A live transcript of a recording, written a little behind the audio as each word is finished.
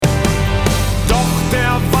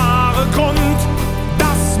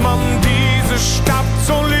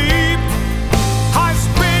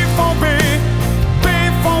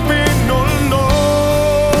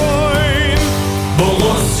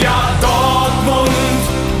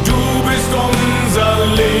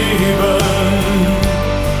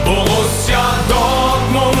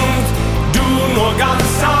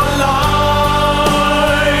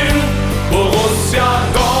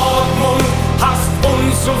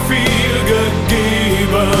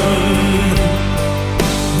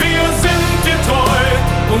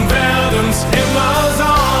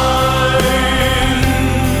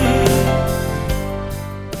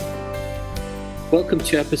welcome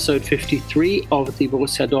to episode 53 of the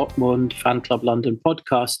Borussia Dortmund Fan Club London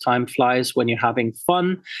podcast. Time flies when you're having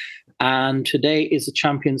fun. And today is a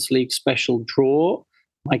Champions League special draw.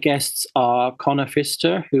 My guests are Conor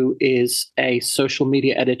Pfister, who is a social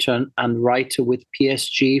media editor and writer with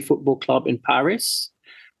PSG Football Club in Paris.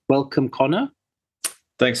 Welcome, Conor.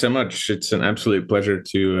 Thanks so much. It's an absolute pleasure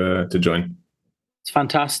to join. It's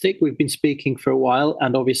fantastic. We've been speaking for a while,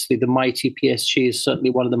 and obviously the mighty PSG is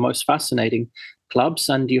certainly one of the most fascinating clubs,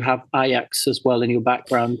 and you have Ajax as well in your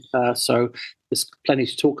background. So there's plenty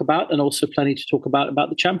to talk about, and also plenty to talk about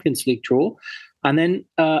the Champions League draw. And then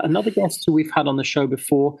another guest who we've had on the show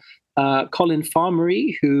before, Colin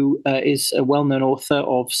Farmery, who is a well-known author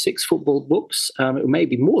of 6 football books. It may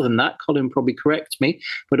be more than that. Colin probably correct me,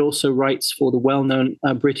 but also writes for the well-known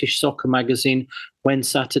British soccer magazine When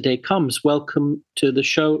Saturday Comes. Welcome to the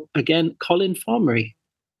show again, Colin Farmery.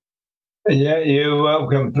 Yeah, you're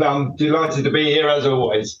welcome. I'm delighted to be here as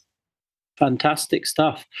always. Fantastic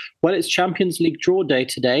stuff. Well, it's Champions League draw day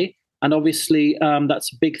today. And obviously,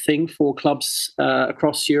 that's a big thing for clubs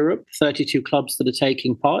across Europe, 32 clubs that are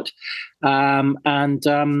taking part.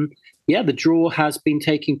 The draw has been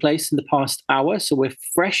taking place in the past hour. So we're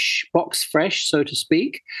box fresh, so to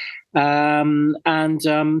speak. Before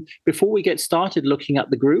we get started looking at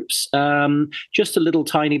the groups, just a little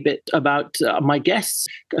tiny bit about my guests.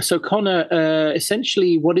 So Conor,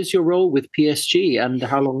 essentially, what is your role with PSG and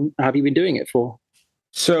how long have you been doing it for?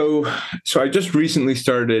 So I just recently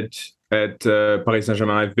started at Paris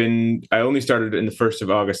Saint-Germain. I only started in the 1st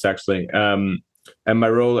of August, actually. And my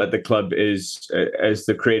role at the club is as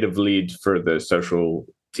the creative lead for the social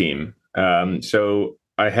team. So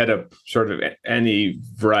I head up sort of any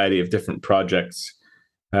variety of different projects,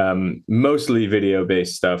 mostly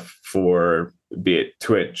video-based stuff for be it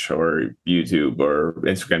Twitch or YouTube or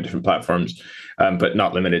Instagram, different platforms, but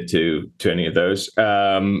not limited to any of those.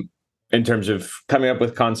 In terms of coming up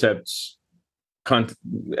with concepts,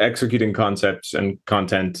 executing concepts and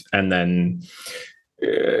content, and then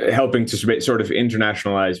helping to sort of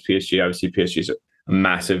internationalize PSG. Obviously, PSG is a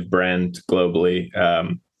massive brand globally,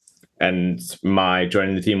 and my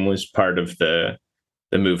joining the team was part of the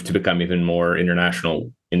move to become even more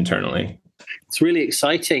international internally. It's really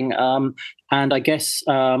exciting. And I guess,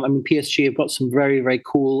 PSG have got some very, very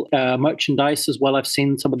cool merchandise as well. I've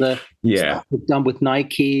seen some of the stuff we've done with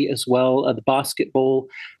Nike as well, the basketball.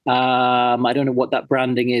 I don't know what that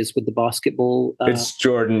branding is with the basketball. It's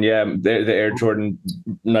Jordan, the Air Jordan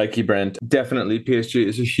Nike brand. Definitely PSG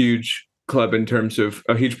is a huge club in terms of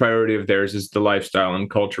a huge priority of theirs is the lifestyle and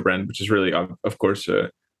culture brand, which is really, of course,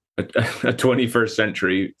 a 21st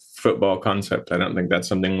century football concept. I don't think that's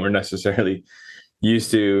something we're necessarily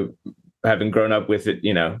used to, having grown up with it.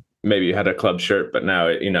 Maybe you had a club shirt, but now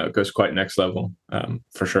it goes quite next level,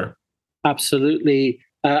 for sure. Absolutely.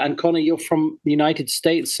 And Conor, you're from the United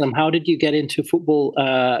States. How did you get into football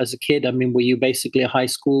as a kid? Were you basically a high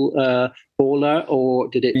school baller, or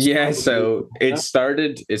did it? So it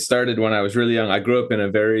started when I was really young. I grew up in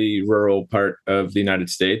a very rural part of the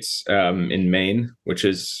United States, in Maine, which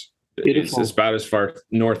is beautiful. It's about as far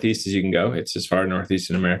northeast as you can go. It's as far northeast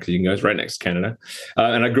in America as you can go. It's right next to Canada.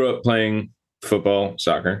 And I grew up playing football,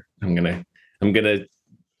 soccer. I'm gonna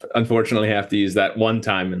unfortunately have to use that one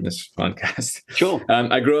time in this podcast. Sure.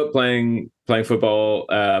 I grew up playing football.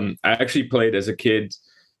 I actually played as a kid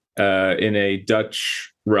in a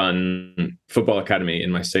Dutch-run football academy in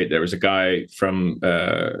my state. There was a guy from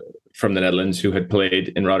the Netherlands who had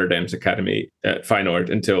played in Rotterdam's academy at Feyenoord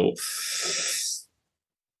until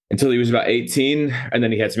he was about 18, and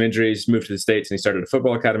then he had some injuries, moved to the States, and he started a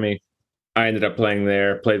football academy. I ended up playing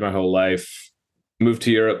there, played my whole life, moved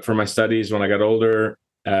to Europe for my studies when I got older,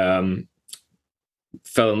 fell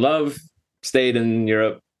in love, stayed in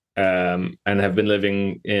Europe, and have been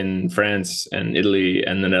living in France and Italy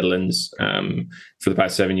and the Netherlands for the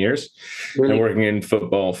past 7 years. Really? And working in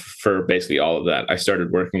football for basically all of that. I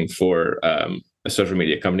started working for a social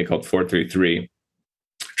media company called 433,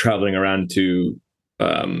 traveling around to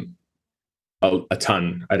a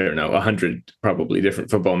ton, 100 probably different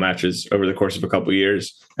football matches over the course of a couple of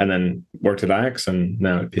years, and then worked at Ajax and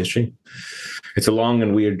now at PSG. It's a long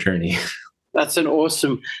and weird journey. That's an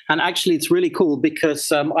awesome, and actually it's really cool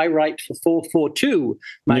because I write for 442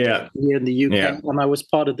 magazine here in the UK, and I was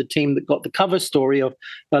part of the team that got the cover story of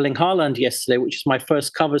Erling Haaland yesterday, which is my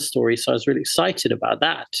first cover story. So I was really excited about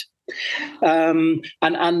that. And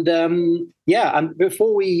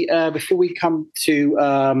before we come to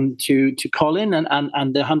Colin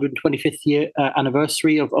and the 125th year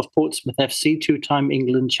anniversary of Portsmouth FC, two-time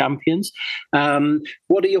England champions,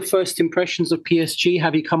 what are your first impressions of PSG?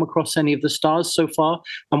 Have you come across any of the stars so far?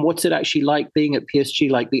 And what's it actually like being at PSG,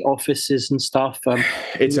 like the offices and stuff?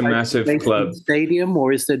 It's a massive club. Stadium,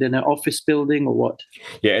 or is it in an office building, or what?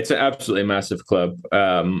 Yeah, it's an absolutely massive club.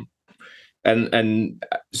 And I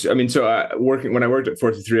mean, so when I worked at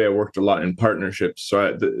 43, I worked a lot in partnerships.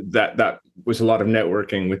 So that was a lot of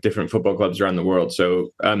networking with different football clubs around the world.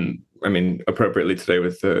 So I mean, appropriately today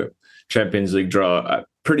with the Champions League draw,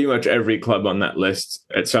 pretty much every club on that list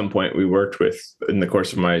at some point we worked with in the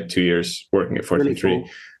course of my 2 years working at 43. Really cool.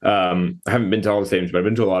 I haven't been to all the stadiums, but I've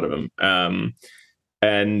been to a lot of them.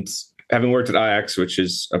 And having worked at Ajax, which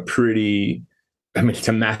is it's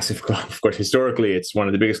a massive club. Of course, historically, it's one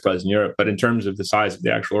of the biggest clubs in Europe. But in terms of the size of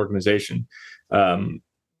the actual organization,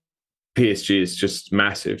 PSG is just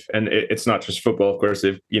massive. And it's not just football. Of course,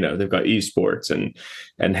 they've got esports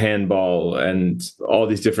and handball and all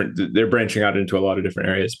these different. They're branching out into a lot of different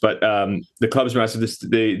areas. But the club's massive.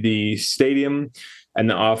 The stadium and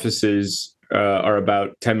the offices are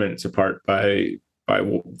about 10 minutes apart by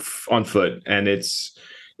on foot, and it's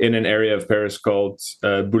in an area of Paris called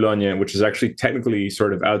Boulogne, which is actually technically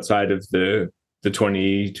sort of outside of the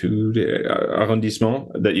 22 arrondissement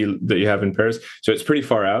that you have in Paris. So it's pretty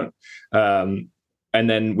far out. And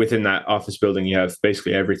then within that office building, you have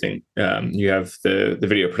basically everything. You have the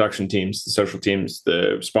video production teams, the social teams,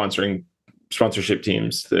 the sponsorship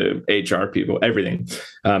teams, the HR people, everything.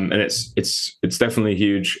 And it's definitely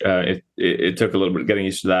huge. It took a little bit getting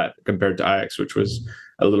used to that compared to Ajax, which was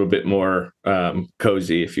a little bit more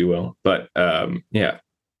cozy, if you will. But yeah.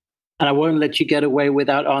 And I won't let you get away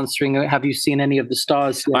without answering. Have you seen any of the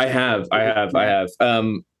stars? I have.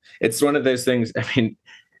 It's one of those things. I mean,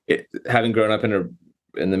 having grown up in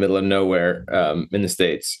the middle of nowhere in the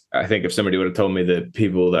States, I think if somebody would have told me the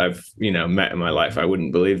people that I've met in my life, I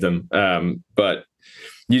wouldn't believe them. But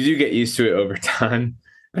you do get used to it over time.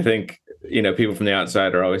 I think people from the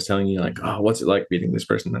outside are always telling you like, "Oh, what's it like meeting this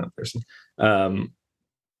person, that person?"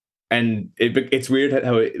 And it's weird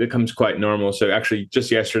how it becomes quite normal. So actually, just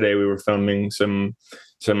yesterday we were filming some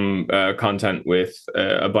content with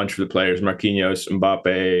a bunch of the players: Marquinhos,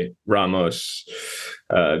 Mbappe, Ramos,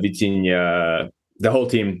 Vitinha, the whole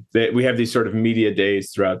team. We have these sort of media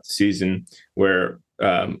days throughout the season where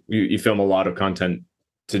you film a lot of content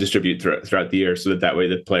to distribute throughout the year, so that way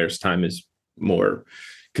the players' time is more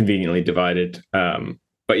conveniently divided.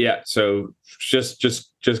 But yeah, so just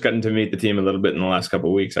gotten to meet the team a little bit in the last couple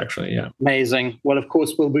of weeks, actually. Yeah. Amazing. Well, of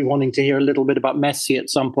course, we'll be wanting to hear a little bit about Messi at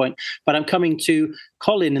some point, but I'm coming to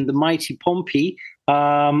Colin in the mighty Pompey.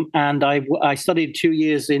 And I studied 2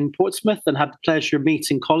 years in Portsmouth and had the pleasure of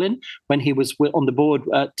meeting Colin when he was on the board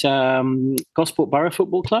at Gosport Borough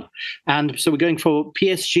Football Club. And so we're going for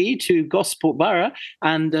PSG to Gosport Borough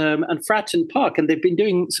and Fratton Park. And they've been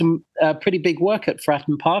doing some pretty big work at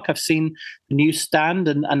Fratton Park. I've seen the new stand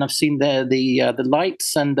and I've seen the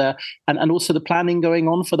lights and also the planning going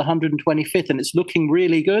on for the 125th. And it's looking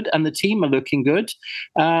really good and the team are looking good.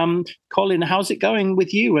 Colin, how's it going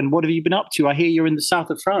with you and what have you been up to? I hear you're in the south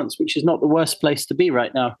of France, which is not the worst place to be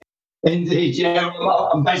right now. Indeed, yeah.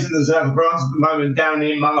 I'm based in the south of France at the moment, down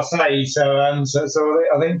in Marseille. So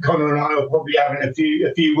I think Conor and I will probably having a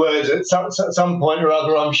few words at some point or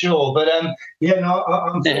other, I'm sure. But I'm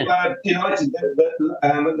delighted that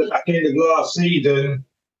at the back end of last season,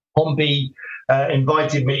 Pompey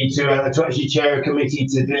invited me to actually chair a committee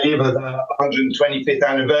to deliver the 125th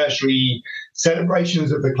anniversary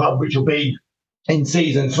celebrations of the club, which will be in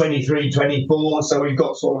season 23-24. So we've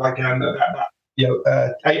got sort of like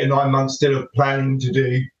 8 or 9 months still of planning to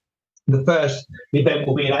do. The first event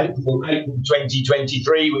will be in April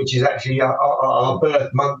 2023, which is actually our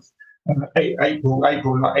birth month. April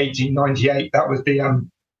 1898. That was the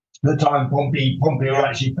time Pompey were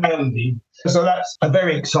actually founded. So that's a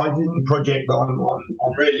very exciting project that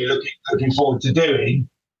I'm really looking forward to doing.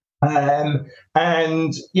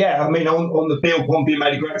 And yeah, I mean, on the field, Pompey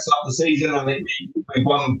made a great start of the season. I think we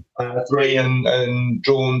won 3 and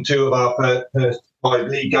drawn 2 of our first 5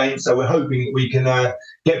 league games. So we're hoping that we can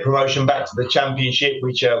get promotion back to the Championship,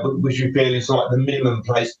 which we feel is like the minimum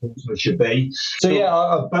place Portsmouth should be. So yeah,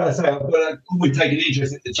 I better say, we take an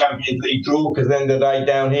interest in the Champions League draw because at the end of the day,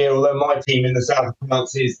 down here, although my team in the south of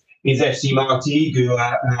France is FC Martigues, who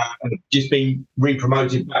are just been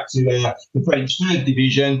re-promoted back to the French third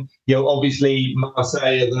division. Obviously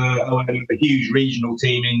Marseille are a huge regional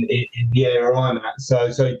team in the area I'm at.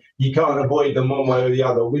 So you can't avoid them one way or the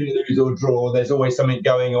other. Win, lose or draw, there's always something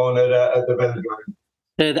going on at the Velodrome.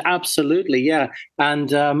 Absolutely, yeah. And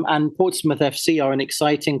Portsmouth FC are an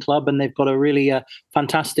exciting club, and they've got a really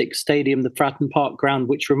fantastic stadium, the Fratton Park ground,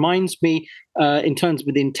 which reminds me, in terms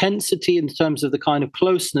of the intensity, in terms of the kind of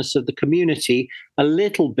closeness of the community, a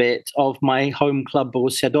little bit of my home club,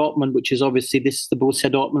 Borussia Dortmund, which is obviously, this is the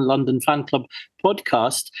Borussia Dortmund London Fan Club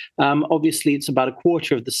podcast. Obviously, it's about a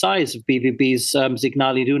quarter of the size of BVB's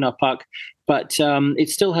Signal Iduna Park, but it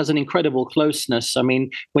still has an incredible closeness. I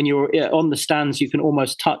mean, when you're on the stands, you can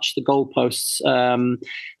almost touch the goalposts.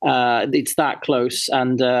 It's that close.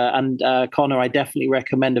 And Conor, I definitely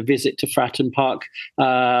recommend a visit to Fratton Park.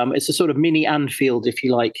 It's a sort of mini Anfield, if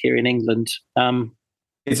you like, here in England.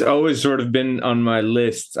 It's always sort of been on my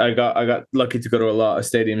list. I got lucky to go to a lot of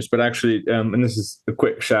stadiums, but actually, and this is a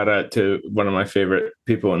quick shout out to one of my favorite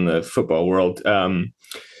people in the football world,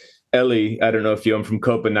 Ellie. I don't know if you know him from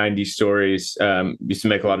Copa 90 Stories. Used to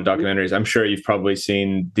make a lot of documentaries. I'm sure you've probably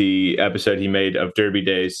seen the episode he made of Derby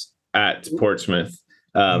Days at Portsmouth.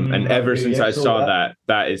 And ever since I saw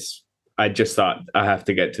that is, I just thought I have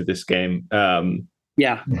to get to this game.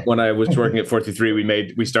 Yeah. When I was working at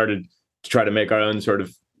 43, we started to try to make our own sort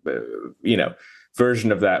of,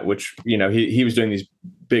 version of that, which, he was doing these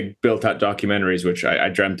big built out documentaries, which I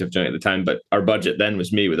dreamt of doing at the time. But our budget then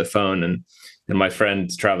was me with a phone and my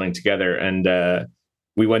friends traveling together. And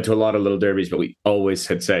we went to a lot of little derbies, but we always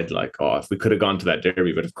had said like, oh, if we could have gone to that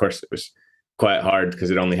derby, but of course it was quite hard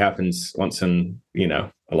because it only happens once in,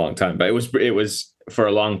 a long time. But it was for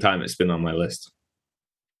a long time, it's been on my list.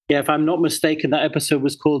 Yeah, if I'm not mistaken, that episode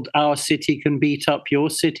was called Our City Can Beat Up Your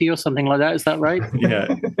City or something like that. Is that right?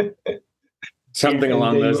 Yeah. Something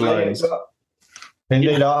along those lines.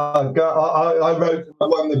 Indeed, I wrote,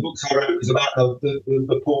 one of the books I wrote was about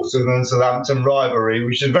the Portsmouth and Southampton rivalry,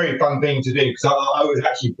 which is a very fun thing to do because I was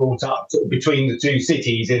actually brought up between the two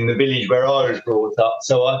cities in the village where I was brought up.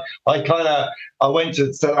 So I went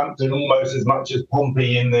to Southampton almost as much as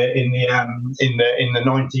Pompey in the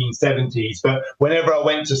 1970s. But whenever I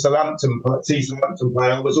went to Southampton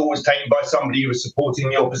play, I was always taken by somebody who was supporting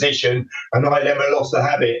the opposition, and I never lost the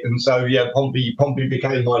habit. And so Pompey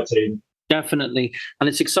became my team. Definitely. And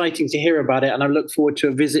it's exciting to hear about it. And I look forward to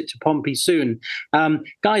a visit to Pompey soon.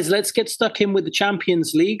 Guys, let's get stuck in with the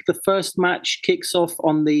Champions League. The first match kicks off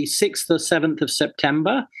on the 6th or 7th of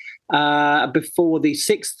September, before the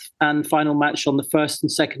 6th and final match on the 1st and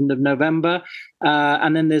 2nd of November.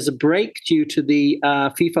 And then there's a break due to the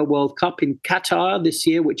FIFA World Cup in Qatar this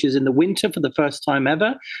year, which is in the winter for the first time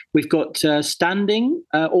ever. We've got standing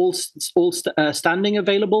available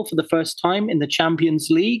for the first time in the Champions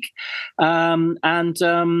League. And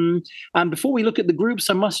before we look at the groups,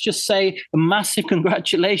 I must just say a massive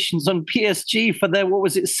congratulations on PSG for their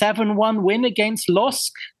 7-1 win against LOSC.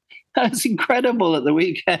 That's incredible at the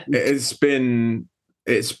weekend. It's been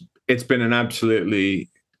an absolutely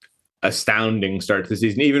astounding start to the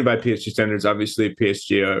season, even by PSG standards. Obviously,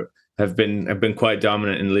 PSG have been quite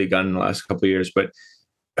dominant in Ligue 1 in the last couple of years. But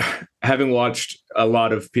having watched a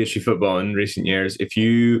lot of PSG football in recent years,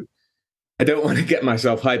 I don't want to get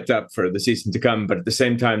myself hyped up for the season to come, but at the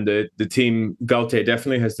same time, the team, Galtier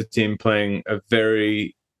definitely has the team playing a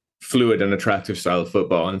very fluid and attractive style of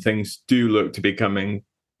football, and things do look to be coming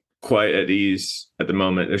quite at ease at the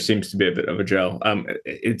moment. There seems to be a bit of a gel.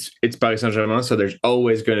 It's Paris Saint-Germain, so there's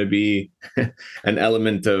always going to be an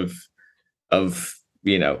element of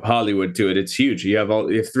Hollywood to it. It's huge. You have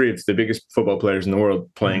three of the biggest football players in the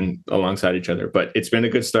world playing alongside each other. But it's been a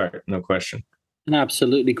good start, no question. An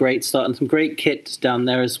absolutely great start and some great kits down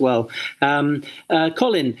there as well.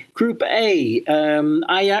 Colin, Group A,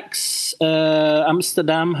 Ajax,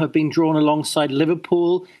 Amsterdam have been drawn alongside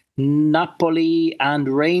Liverpool, Napoli and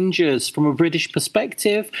Rangers. From a British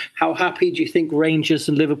perspective, how happy do you think Rangers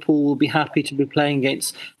and Liverpool will be happy to be playing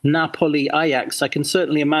against Napoli, Ajax? I can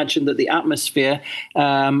certainly imagine that the atmosphere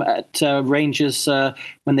at Rangers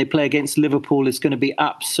when they play against Liverpool is going to be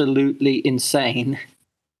absolutely insane.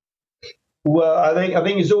 Well, I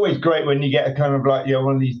think it's always great when you get a kind of like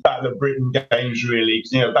one of these Battle of Britain games, really.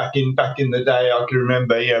 Back in the day, I can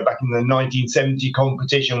remember back in the 1970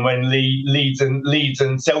 competition when Leeds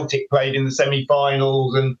and Celtic played in the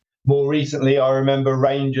semi-finals, and more recently, I remember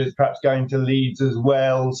Rangers perhaps going to Leeds as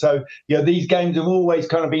well. So, these games have always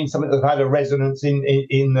kind of been something that's had a resonance in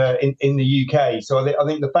the UK. So I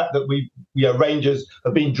think the fact that Rangers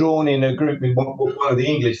have been drawn in a group with one of the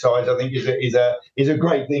English sides, I think is a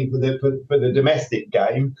great thing for the domestic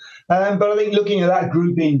game. But I think looking at that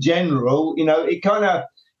group in general, it kind of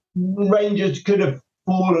Rangers could have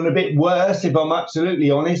fallen a bit worse, if I'm absolutely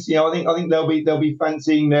honest. I think they'll be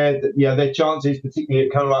fancying their chances, particularly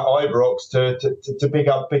at kind of like Ibrox, to pick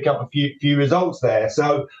up a few results there.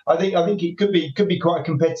 So I think it could be quite a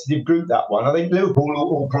competitive group, that one. I think Liverpool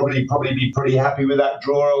will probably be pretty happy with that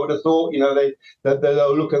draw. I would have thought.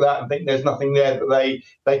 They'll look at that and think there's nothing there that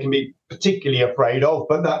they can be particularly afraid of.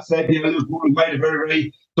 But that said, Liverpool have made a very,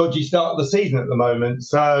 very dodgy start of the season at the moment.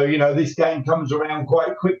 So this game comes around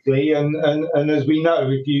quite quickly, and as we know,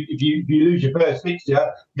 if you lose your first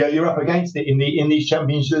fixture, you're up against it in these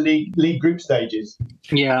Champions League group stages.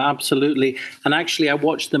 Yeah, absolutely. And actually, I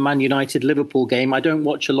watched the Man United Liverpool game. I don't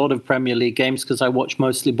watch a lot of Premier League games because I watch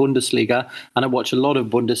mostly Bundesliga, and I watch a lot of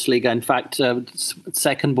Bundesliga. In fact,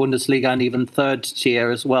 second Bundesliga and even third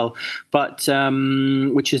tier as well. But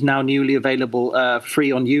which is now newly available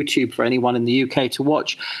free on YouTube for anyone in the UK to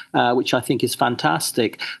watch, which I think is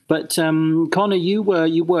fantastic. But Conor, you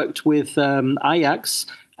worked with Ajax.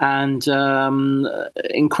 And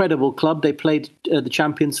incredible club. They played the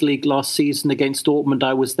Champions League last season against Dortmund.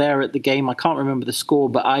 I was there at the game. I can't remember the score,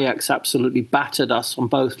 but Ajax absolutely battered us on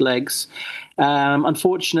both legs.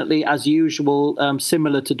 Unfortunately, as usual,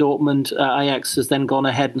 similar to Dortmund, Ajax has then gone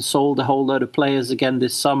ahead and sold a whole load of players again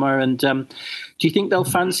this summer. And do you think they'll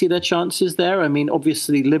fancy their chances there? I mean,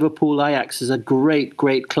 obviously, Liverpool-Ajax is a great,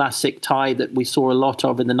 great classic tie that we saw a lot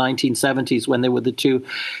of in the 1970s when they were the two,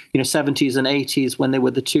 70s and 80s, when they were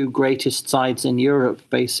the two greatest sides in Europe,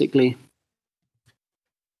 basically.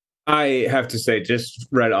 I have to say, just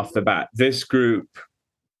right off the bat, this group,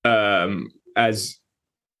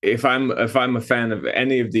 if I'm a fan of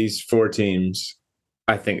any of these four teams,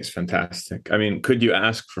 I think it's fantastic. I mean, could you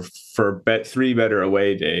ask for three better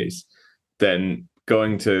away days than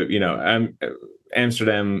going to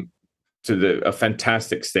Amsterdam to a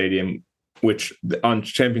fantastic stadium, which on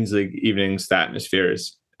Champions League evenings the atmosphere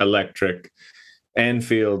is electric.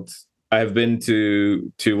 Anfield, I've been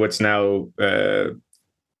to what's now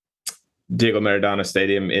Diego Maradona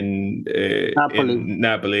Stadium in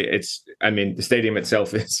Napoli. The stadium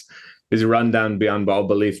itself is run down beyond all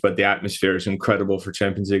belief, but the atmosphere is incredible for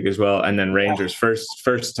Champions League as well. And then Rangers,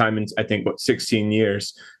 first time in I think 16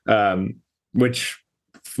 years,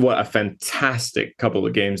 what a fantastic couple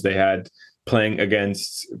of games they had playing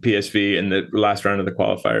against PSV in the last round of the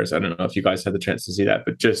qualifiers. I don't know if you guys had the chance to see that,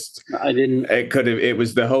 but I didn't.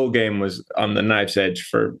 The whole game was on the knife's edge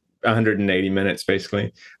for 180 minutes,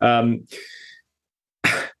 basically.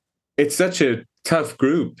 It's such a tough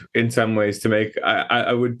group in some ways to make.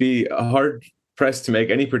 I would be hard pressed to make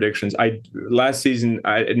any predictions. Last season,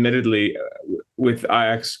 admittedly, with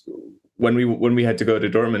Ajax, when we had to go to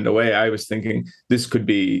Dortmund away, I was thinking this could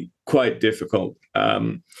be quite difficult.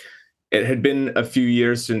 It had been a few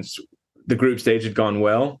years since the group stage had gone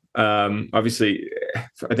well. Obviously,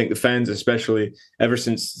 I think the fans, especially ever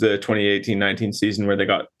since the 2018-19 season where they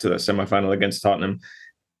got to the semifinal against Tottenham,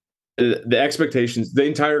 the expectations, the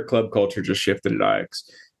entire club culture just shifted at Ajax.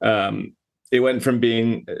 It went from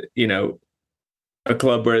being, a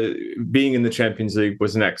club where being in the Champions League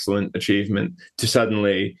was an excellent achievement to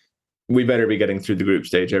suddenly we better be getting through the group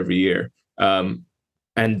stage every year.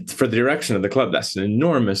 And for the direction of the club, that's an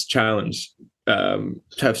enormous challenge. To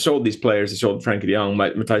have sold these players, they sold Frankie de Jong,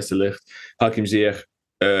 Matthijs de Ligt, Hakim Ziyech,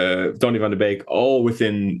 Donny van de Beek, all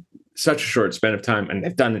within such a short span of time, and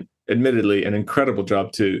they've done, admittedly, an incredible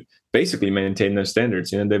job to basically maintain those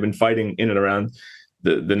standards. They've been fighting in and around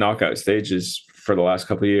the knockout stages for the last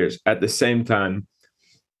couple of years. At the same time,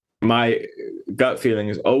 my gut feeling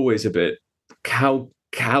is always a bit, how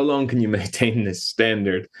long can you maintain this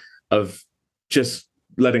standard of just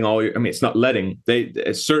letting it's not letting,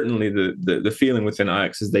 it's certainly the feeling within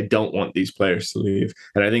Ajax is they don't want these players to leave.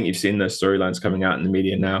 And I think you've seen those storylines coming out in the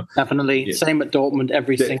media now. Definitely. Yeah. Same at Dortmund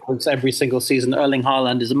every single season. Erling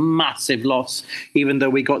Haaland is a massive loss, even though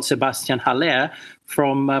we got Sebastian Haller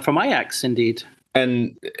from Ajax, indeed.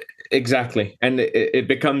 And exactly. And it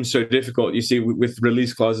becomes so difficult. You see, with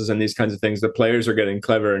release clauses and these kinds of things, the players are getting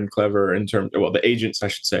clever and clever in terms, the agents, I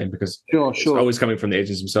should say, because it's always coming from the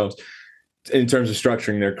agents themselves. In terms of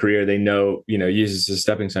structuring their career, they know, use this as a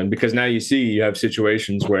stepping stone, because now you have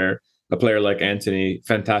situations where a player like Antony,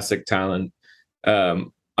 fantastic talent.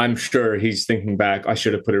 I'm sure he's thinking back, I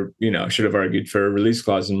should have argued for a release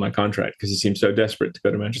clause in my contract because he seems so desperate to go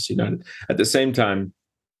to Manchester United. At the same time,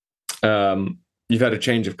 You've had a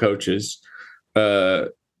change of coaches.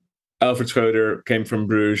 Alfred Schroeder came from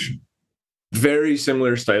Bruges. Very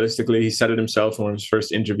similar stylistically. He said it himself in one of his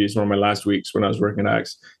first interviews, one of my last weeks when I was working at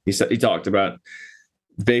Ajax. He talked about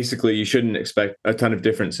basically you shouldn't expect a ton of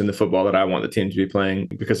difference in the football that I want the team to be playing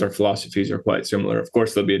because our philosophies are quite similar. Of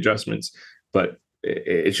course, there'll be adjustments, but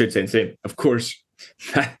it should stay the same. Of course,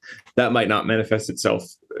 that might not manifest itself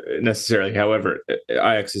necessarily. However,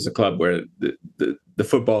 Ajax is a club where the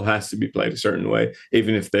football has to be played a certain way.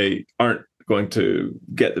 Even if they aren't going to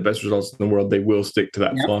get the best results in the world, they will stick to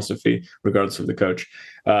that philosophy regardless of the coach.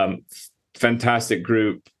 Fantastic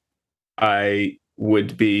group. I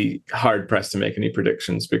would be hard pressed to make any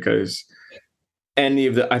predictions because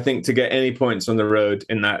I think to get any points on the road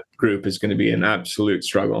in that group is going to be an absolute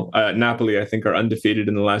struggle. Napoli, I think, are undefeated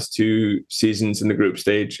in the last 2 seasons in the group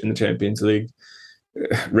stage in the Champions League.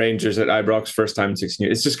 Rangers at Ibrox, first time in 16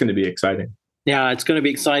 years. It's just going to be exciting. Yeah, it's going to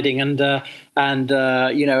be exciting, and I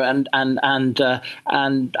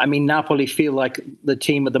mean, Napoli feel like the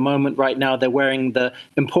team at the moment right now. They're wearing the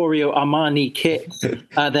Emporio Armani kit.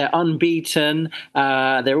 They're unbeaten.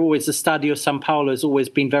 They're always the Stadio San Paolo has always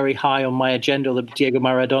been very high on my agenda. The Diego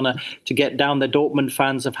Maradona to get down. The Dortmund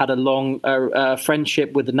fans have had a long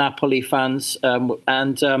friendship with the Napoli fans,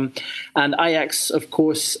 and Ajax, of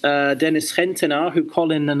course. Dennis Gentenaar, who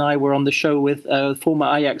Colin and I were on the show with, former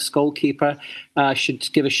Ajax goalkeeper.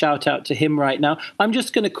 Should give a shout out to him right now. I'm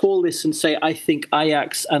just going to call this and say I think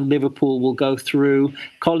Ajax and Liverpool will go through.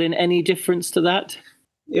 Colin, any difference to that?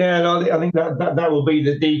 Yeah, no, I think that will be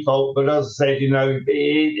the default. But as I said,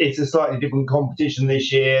 it's a slightly different competition this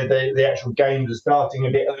year. The actual games are starting a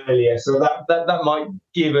bit earlier, so that might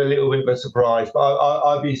give a little bit of a surprise. But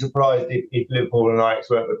I'd be surprised if Liverpool and Ajax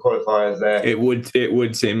weren't the qualifiers there. It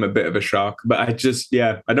would seem a bit of a shock, but I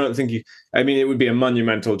don't think it would be a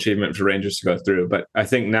monumental achievement for Rangers to go through. But I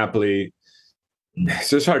think Napoli.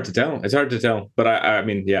 So it's hard to tell. But I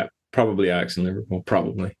mean, probably Ajax and Liverpool,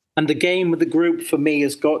 probably. And the game of the group for me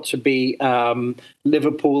has got to be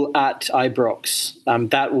Liverpool at Ibrox.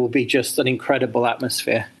 That will be just an incredible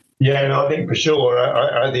atmosphere. Yeah, no, I think for sure.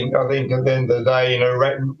 I think at the end of the day,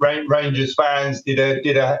 Rangers fans did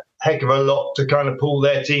a heck of a lot to kind of pull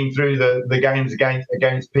their team through the games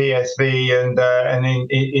against PSV and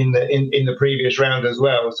in the previous round as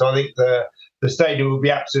well. So I think the stadium will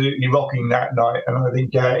be absolutely rocking that night, and I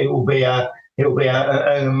think it will be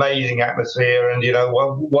an amazing atmosphere, and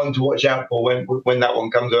one to watch out for when that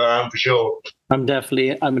one comes around for sure. I'm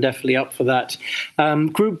definitely up for that.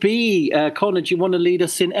 Group B, Conor, do you want to lead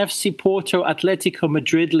us in? FC Porto, Atletico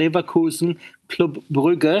Madrid, Leverkusen, Club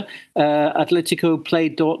Brugge. Atletico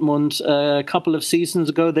played Dortmund a couple of seasons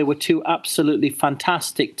ago. There were 2 absolutely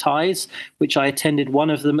fantastic ties, which I attended one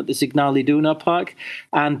of them at the Signal Iduna Park.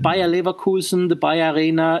 And Bayer Leverkusen, the Bayer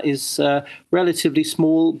Arena, is relatively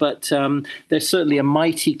small, but they're certainly a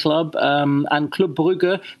mighty club. And Club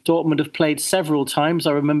Brugge, Dortmund have played several times.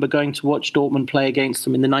 I remember going to watch Dortmund play against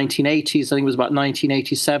them in the 1980s. I think it was about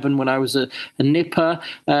 1987 when I was a nipper.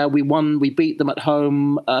 We beat them at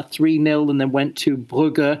home 3-0 and then went to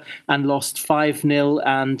Brugge and lost 5-0.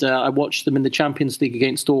 And I watched them in the Champions League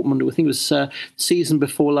against Dortmund. I think it was season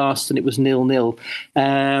before last, and it was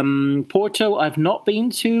 0-0. Porto I've not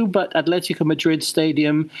been to, but Atletico Madrid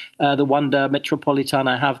Stadium, the Wanda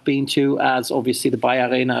Metropolitana, I have been to, as obviously the Bayer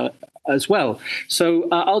Arena as well. So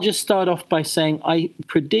I'll just start off by saying I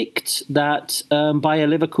predict that Bayer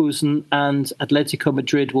Leverkusen and Atletico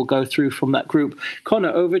Madrid will go through from that group. Conor,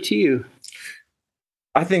 over to you.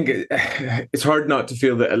 I think it's hard not to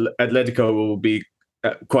feel that Atletico will be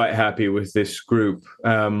quite happy with this group.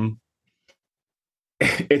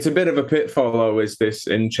 It's a bit of a pitfall always this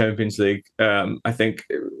in Champions League. I think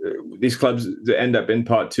these clubs that end up in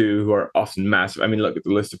pot 2 who are often massive. I mean, look at the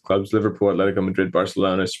list of clubs: Liverpool, Atletico Madrid,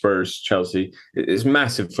 Barcelona, Spurs, Chelsea. It's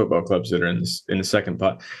massive football clubs that are in the second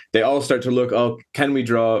pot. They all start to look, can we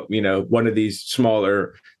draw, one of these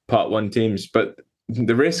smaller pot 1 teams? But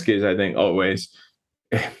the risk is, I think, always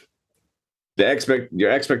your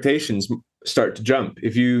expectations start to jump.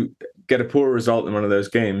 If you get a poor result in one of those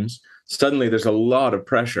games, suddenly there's a lot of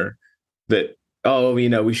pressure that,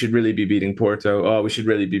 we should really be beating Porto. Oh, we should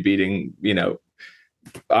really be beating,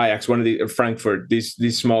 Ajax, one of the Frankfurt,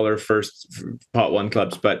 these smaller first pot 1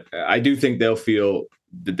 clubs. But I do think they'll feel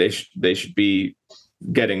that they should be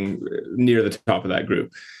getting near the top of that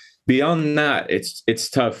group. Beyond that, it's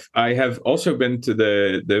tough. I have also been to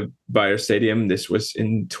the Bayer Stadium. This was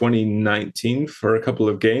in 2019 for a couple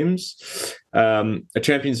of games, a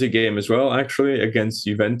Champions League game as well, actually, against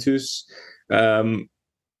Juventus.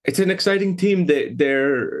 It's an exciting team. It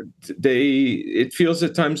feels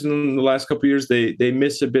at times in the last couple of years they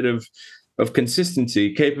miss a bit of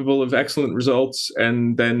consistency, capable of excellent results,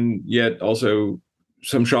 and then yet also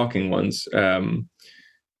some shocking ones.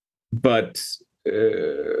 But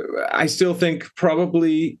I still think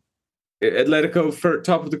probably Atletico for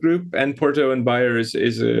top of the group, and Porto and Bayer is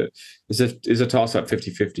a toss up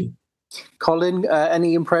 50-50. Colin,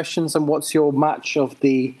 any impressions, and what's your match of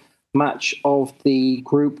the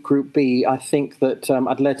Group B? I think that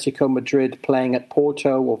Atletico Madrid playing at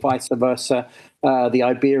Porto or vice versa, the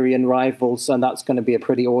Iberian rivals, and that's going to be a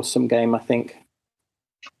pretty awesome game, I think.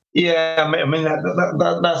 Yeah, I mean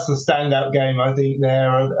that's the standout game, I think.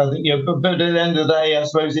 There, I think, but at the end of the day, I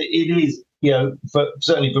suppose it is,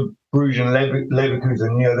 certainly for Bruges and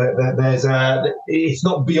Leverkusen, there's it's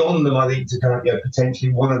not beyond them, I think, to kind of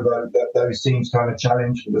potentially one of those teams kind of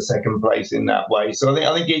challenge for the second place in that way. So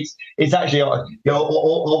I think it's actually of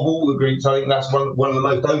all the groups, I think that's one of the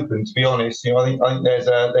most open, to be honest. I think there's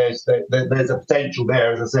a potential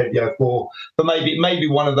there, as I said, for maybe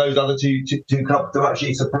one of those other two clubs to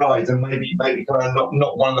actually surprise, and maybe kind of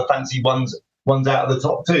not one of the fancy ones out of the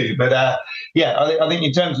top two. But I think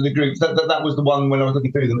in terms of the groups, that was the one when I was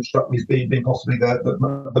looking through them that struck me as being possibly the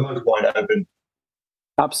most wide open.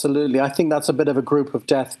 Absolutely. I think that's a bit of a group of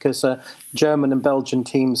death, because German and Belgian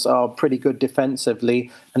teams are pretty good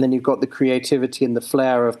defensively, and then you've got the creativity and the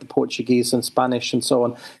flair of the Portuguese and Spanish and so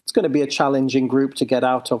on. It's going to be a challenging group to get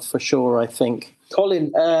out of for sure, I think.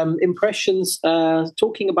 Colin, impressions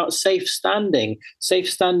talking about safe standing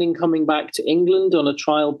coming back to England on a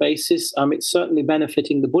trial basis. It's certainly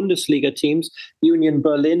benefiting the Bundesliga teams. Union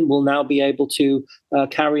Berlin will now be able to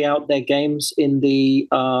carry out their games in the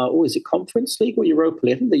is it Conference League or Europa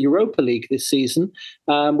League? I think the Europa League this season,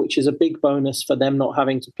 which is a big bonus for them not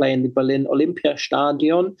having to play in the Berlin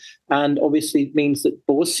Olympiastadion, and obviously it means that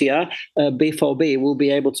Borussia BVB will be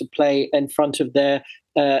able to play in front of their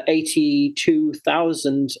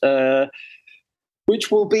 82,000,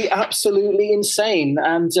 which will be absolutely insane.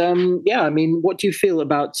 And I mean, what do you feel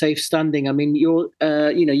about safe standing? I mean, you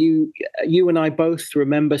and I both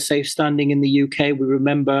remember safe standing in the UK. We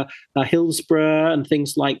remember Hillsborough and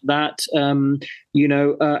things like that. And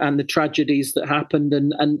the tragedies that happened.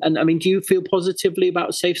 And I mean, do you feel positively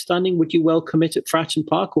about safe standing? Would you welcome it at Fratton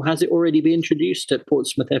Park, or has it already been introduced at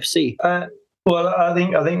Portsmouth FC? Well, I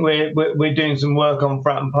think we're doing some work on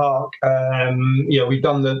Fratton Park. We've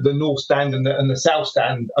done the North Stand and the South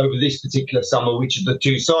Stand over this particular summer, which are the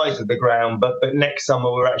two sides of the ground. But next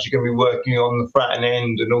summer we're actually going to be working on the Fratton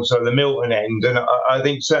end and also the Milton end. And I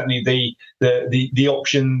think certainly the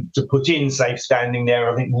option to put in safe standing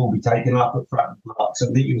there, I think, will be taken up at Fratton Park. So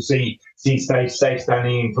I think you'll see safe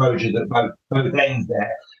standing enclosures at both ends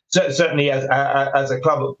there. So certainly as a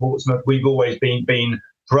club at Portsmouth, we've always been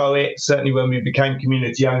pro it. Certainly when we became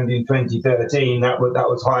community owned in 2013, that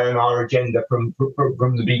was high on our agenda from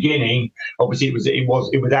the beginning. Obviously it was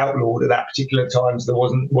outlawed at that particular time, so there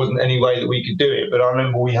wasn't any way that we could do it. But I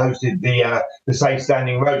remember we hosted the safe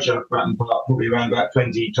standing roadshow at Fratton Park probably around about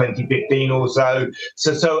 2015 or so.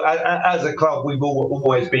 So as a club, we've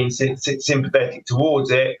always been sympathetic towards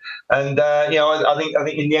it. And I think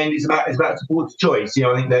in the end it's about supporter choice.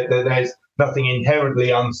 I think that there's nothing inherently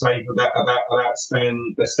unsafe about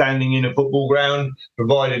standing in a football ground,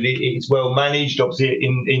 provided it's well managed. Obviously,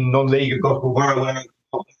 in non-league of Gospel Borough,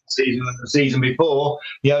 season and the season before,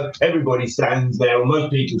 everybody stands there, or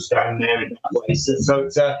most people stand there in that way. So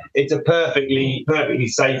it's a perfectly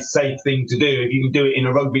safe thing to do. If you can do it in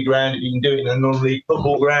a rugby ground, if you can do it in a non-league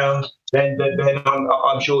football ground, then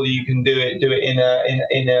I'm sure that you can do it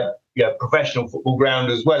in a professional football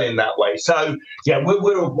ground as well in that way. So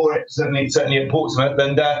we're all for it, certainly at Portsmouth,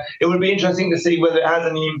 and it would be interesting to see whether it has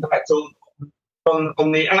any impact on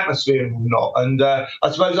the atmosphere or not. And I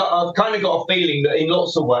suppose I've kind of got a feeling that in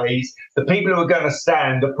lots of ways the people who are going to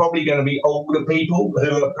stand are probably going to be older people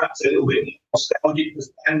who are perhaps a little bit nostalgic for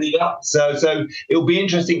standing up. So it'll be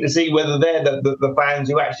interesting to see whether they're the fans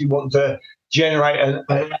who actually want to generate an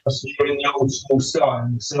atmosphere in the old school style.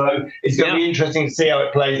 So it's going to be interesting to see how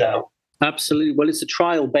it plays out. Absolutely. Well, it's a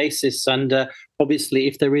trial basis, and obviously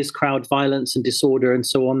if there is crowd violence and disorder and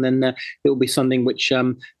so on, then it will be something which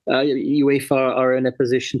UEFA are in a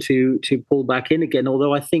position to pull back in again.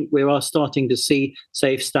 Although I think we are starting to see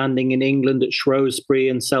safe standing in England at Shrewsbury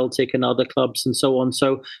and Celtic and other clubs and so on.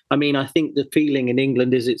 So, I mean, I think the feeling in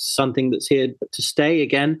England is it's something that's here to stay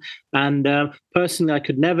again. And personally, I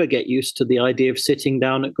could never get used to the idea of sitting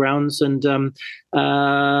down at grounds. And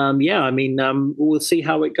we'll see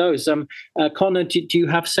how it goes. Conor, do you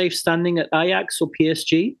have safe standing at Ajax or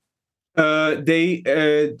PSG? They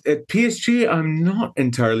at PSG, I'm not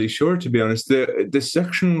entirely sure, to be honest. The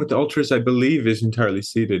section with the ultras, I believe, is entirely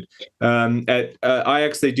seated. At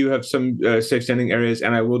Ajax, they do have some safe standing areas,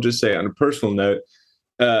 and I will just say, on a personal note,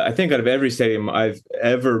 I think out of every stadium I've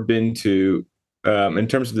ever been to, in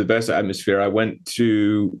terms of the best atmosphere, I went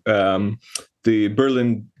to the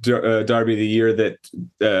Berlin derby the year that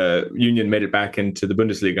Union made it back into the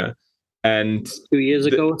Bundesliga. And 2 years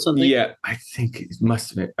ago or something? Yeah, I think it must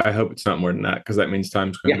have been. I hope it's not more than that, because that means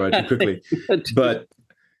time's going by too quickly. But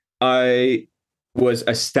I was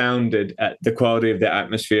astounded at the quality of the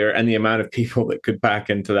atmosphere and the amount of people that could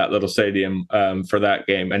pack into that little stadium for that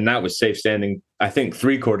game. And that was safe standing. I think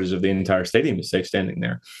 3/4 of the entire stadium is safe standing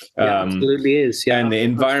there. Absolutely is. Yeah. And the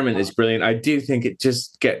environment is brilliant. I do think it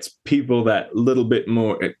just gets people that little bit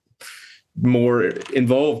more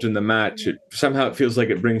involved in the match. Somehow it feels like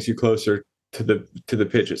it brings you closer to the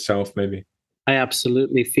pitch itself, maybe. I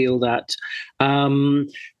absolutely feel that.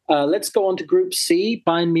 Let's go on to Group C.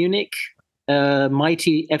 Bayern Munich,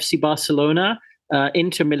 mighty FC Barcelona,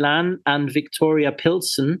 Inter Milan, and Victoria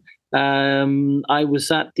Pilsen. I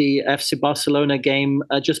was at the FC Barcelona game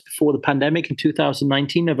just before the pandemic in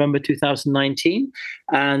 2019, November 2019,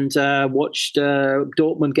 and watched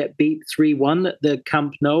Dortmund get beat 3-1 at the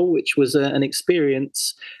Camp Nou, which was an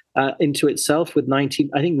experience into itself, with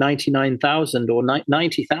 99,000 or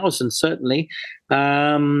 90,000 certainly.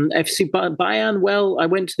 FC Bayern, well, I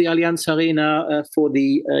went to the Allianz Arena for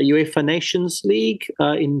the UEFA Nations League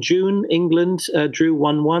in June. England drew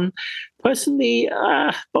 1-1. Personally,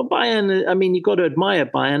 Bayern, I mean, you've got to admire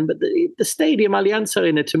Bayern, but the stadium, Allianz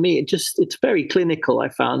Arena, to me, it's very clinical, I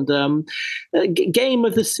found. Game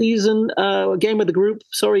of the season, game of the group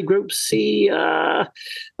C. I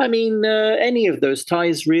mean, any of those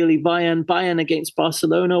ties, really. Bayern against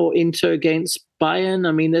Barcelona, or Inter against Bayern.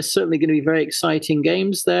 I mean, there's certainly going to be very exciting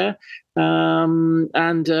games there. I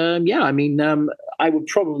mean, I would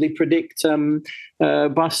probably predict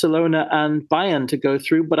Barcelona and Bayern to go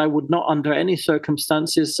through, but I would not, under any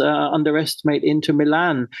circumstances, underestimate Inter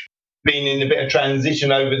Milan. Been in a bit of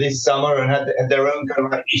transition over this summer and had their own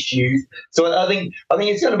kind of issues. So I think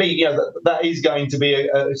it's going to be, that is going to be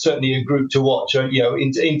certainly a group to watch. In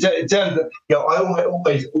terms of, I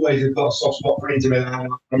always have got a soft spot for Inter Milan.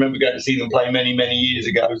 I remember going to see them play many years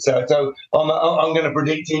ago. So I'm going to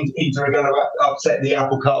predict Inter are going to upset the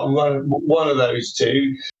apple cart with one of those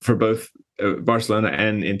two. For both Barcelona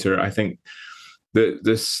and Inter, I think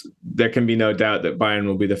there can be no doubt that Bayern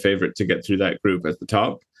will be the favourite to get through that group at the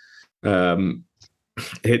top.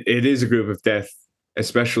 It is a group of death,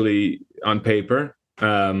 especially on paper.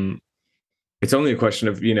 It's only a question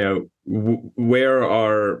of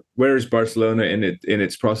where is Barcelona in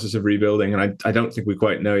its process of rebuilding, and I don't think we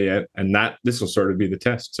quite know yet. And that this will sort of be the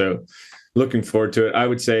test. So, looking forward to it. I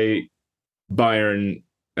would say Bayern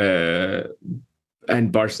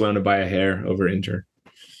and Barcelona by a hair over Inter.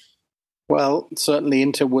 Well, certainly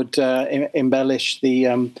Inter would embellish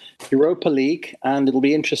the Europa League, and it'll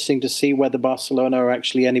be interesting to see whether Barcelona are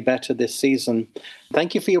actually any better this season.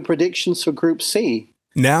 Thank you for your predictions for Group C.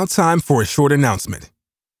 Now time for a short announcement.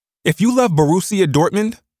 If you love Borussia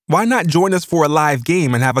Dortmund, why not join us for a live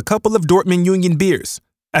game and have a couple of Dortmund Union beers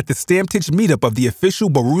at the Stamptich meetup of the official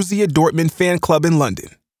Borussia Dortmund fan club in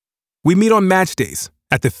London? We meet on match days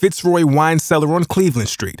at the Fitzroy Wine Cellar on Cleveland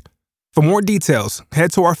Street. For more details,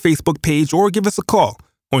 head to our Facebook page or give us a call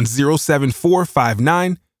on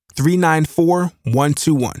 07459 394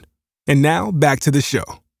 121. And now, back to the show.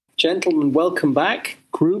 Gentlemen, welcome back.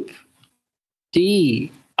 Group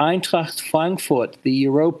D, Eintracht Frankfurt, the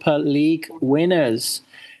Europa League winners,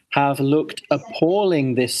 have looked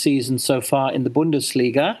appalling this season so far in the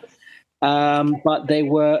Bundesliga. But they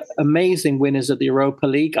were amazing winners of the Europa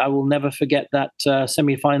League. I will never forget that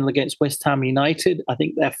semi-final against West Ham United. I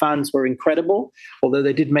think their fans were incredible, although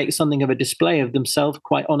they did make something of a display of themselves,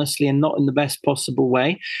 quite honestly, and not in the best possible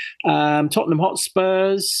way. Tottenham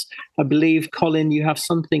Hotspurs, I believe, Colin, you have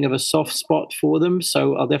something of a soft spot for them,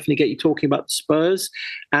 so I'll definitely get you talking about the Spurs.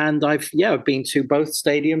 And I've been to both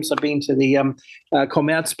stadiums. I've been to the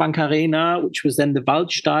Commerzbank Arena, which was then the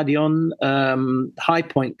Waldstadion. High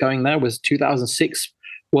point going there was 2006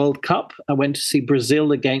 World Cup. I went to see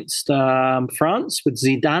Brazil against France with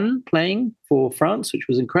Zidane playing for France, which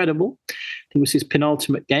was incredible. I think it was his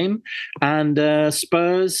penultimate game. And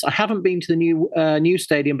Spurs, I haven't been to the new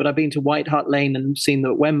stadium, but I've been to White Hart Lane and seen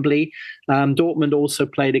them at Wembley. Dortmund also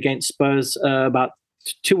played against Spurs about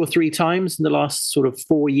 2 or 3 times in the last sort of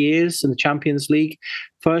 4 years in the Champions League.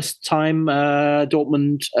 First time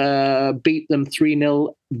Dortmund beat them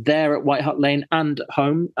 3-0 there at White Hart Lane and at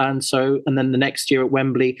home. And then the next year at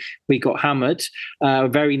Wembley, we got hammered.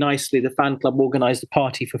 Very nicely, the fan club organised a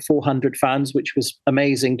party for 400 fans, which was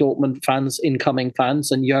amazing. Dortmund fans, incoming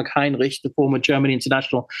fans. And Jörg Heinrich, the former German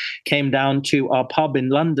international, came down to our pub in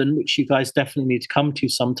London, which you guys definitely need to come to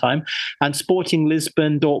sometime. And Sporting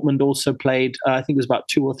Lisbon, Dortmund also played, I think it was about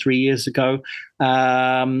 2 or 3 years ago.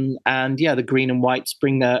 The Green and Whites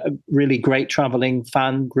bring a really great traveling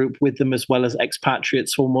fan group with them, as well as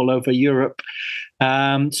expatriates from all over Europe.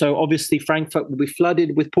 So obviously Frankfurt will be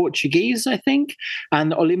flooded with Portuguese, I think,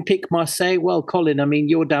 and Olympique Marseille. Well, Colin, I mean,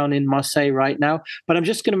 you're down in Marseille right now, but I'm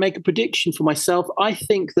just going to make a prediction for myself. I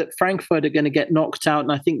think that Frankfurt are going to get knocked out,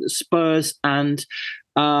 and I think that Spurs and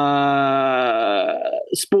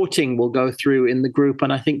Sporting will go through in the group.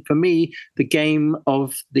 And I think for me, the game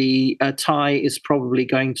of the tie is probably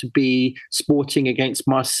going to be Sporting against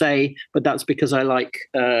Marseille, but that's because I like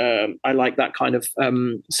that kind of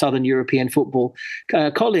Southern European football.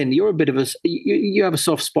 Colin, you're a bit of you have a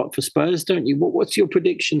soft spot for Spurs, don't you? What's your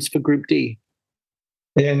predictions for Group D?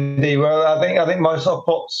 Yeah, indeed. Well, I think my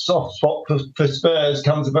soft spot for Spurs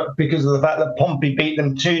comes about because of the fact that Pompey beat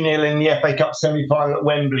them 2-0 in the FA Cup semi-final at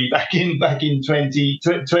Wembley back in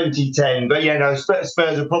 2010. But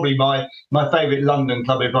Spurs are probably my favourite London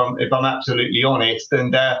club if I'm absolutely honest.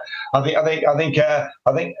 And I think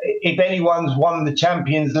if anyone's won the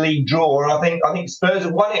Champions League draw, I think Spurs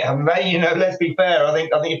have won it, haven't they? Let's be fair. I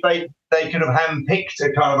think if they could have handpicked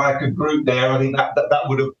a kind of like a group there, I think that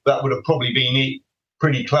would have probably been it.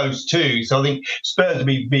 Pretty close too, so I think Spurs will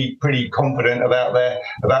be pretty confident about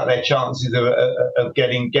their chances of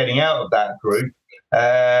getting out of that group.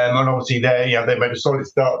 And obviously they've made a solid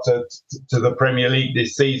start to the Premier League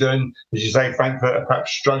this season. As you say, Frankfurt are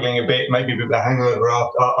perhaps struggling a bit, maybe a bit of a hangover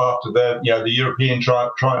after the European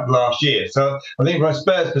triumph last year. So I think from a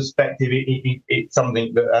Spurs perspective, it's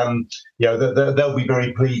something that they'll be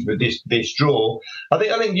very pleased with this draw. I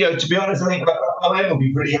think to be honest, I think OM will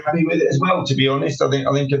be pretty happy with it as well. To be honest, I think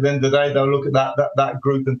at the end of the day, they'll look at that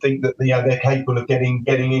group and think that they're capable of getting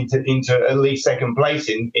into at least second place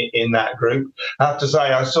in that group. I have to say,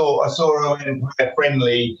 I saw OM play a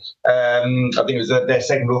friendly. I think it was their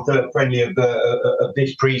second or third friendly of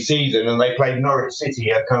this pre-season, and they played Norwich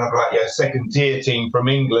City, a kind of like a second-tier team from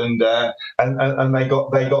England, and they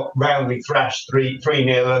got roundly thrashed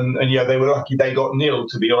 3-0, and they were lucky they got nil,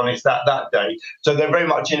 to be honest, that day. So they're very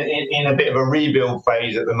much in a bit of a rebuild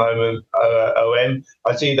phase at the moment. OM.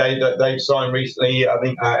 I see they've signed recently, I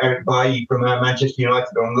think, Eric Bailly from Manchester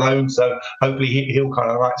United on loan. So hopefully he'll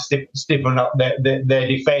kind of like stiffen up their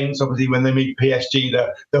defence. Obviously, when they meet PSG,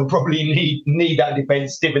 they'll probably need that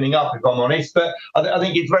defence stiffening up, if I'm honest. But I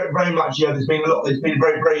think it's very, very much, there's been a lot. There's been a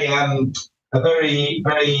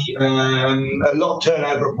lot of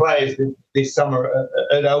turnover of players this summer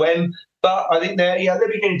at OM. But I think they're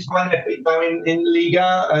beginning to find their feet now in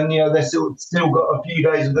Liga, and they're still got a few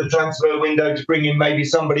days of the transfer window to bring in maybe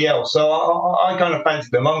somebody else. So I kind of fancy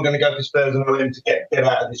them. I'm going to go for Spurs and OM to get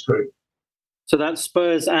out of this group. So that's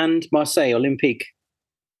Spurs and Marseille, Olympique.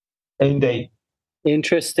 Indeed.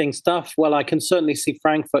 Interesting stuff. Well, I can certainly see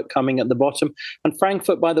Frankfurt coming at the bottom. And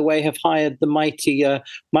Frankfurt, by the way, have hired the mighty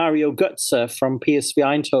Mario Götze from PSV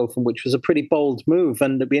Eindhoven, which was a pretty bold move.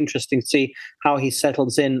 And it'd be interesting to see how he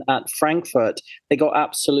settles in at Frankfurt. They got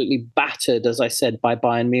absolutely battered, as I said, by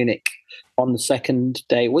Bayern Munich on the second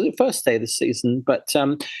day. Was it first day of the season? But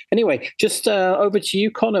anyway, just over to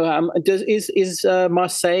you, Conor. Is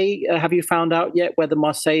Marseille, have you found out yet whether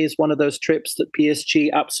Marseille is one of those trips that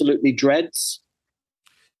PSG absolutely dreads?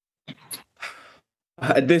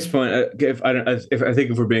 At this point, if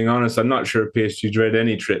we're being honest, I'm not sure PSG dread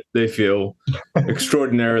any trip. They feel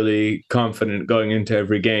extraordinarily confident going into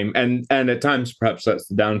every game, and at times perhaps that's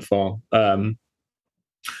the downfall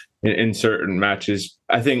in certain matches.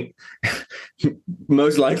 I think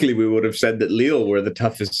most likely we would have said that Lille were the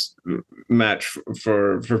toughest match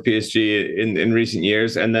for PSG in recent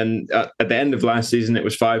years, and then at the end of last season it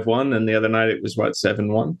was 5-1, and the other night it was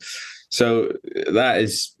 7-1. So that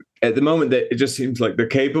is. At the moment, it just seems like they're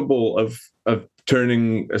capable of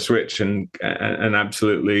turning a switch and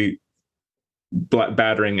absolutely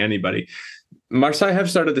battering anybody. Marseille have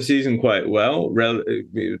started the season quite well.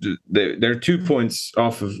 They're 2 points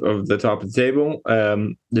off of the top of the table.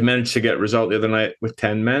 They managed to get a result the other night with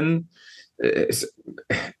 10 men.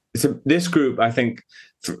 This group, I think.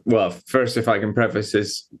 Well, first, if I can preface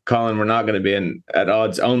this, Colin, we're not going to be at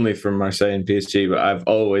odds only for Marseille and PSG, but I've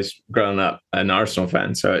always grown up an Arsenal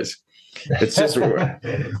fan, so It's just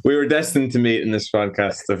we were destined to meet in this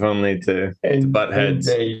podcast, if only to butt heads.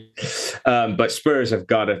 But Spurs have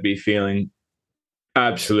got to be feeling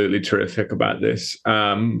absolutely terrific about this,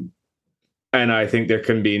 and I think there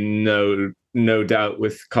can be no doubt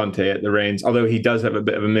with Conte at the reins, although he does have a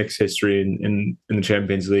bit of a mixed history in the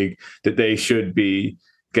Champions League, that they should be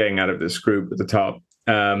getting out of this group at the top.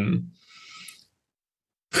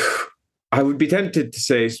 I would be tempted to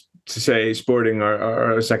say Sporting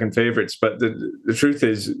are second favourites, but the truth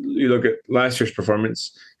is, you look at last year's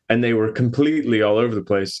performance, and they were completely all over the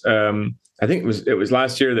place. I think it was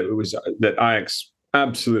last year that Ajax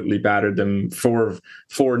absolutely battered them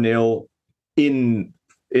 4-0 in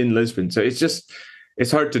Lisbon. So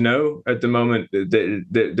it's hard to know at the moment.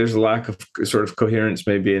 There's a lack of sort of coherence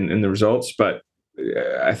maybe in the results, but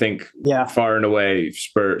I think far and away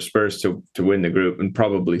Spurs to win the group, and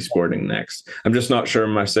probably Sporting next. I'm just not sure.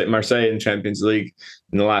 Marseille in Champions League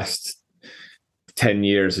in the last 10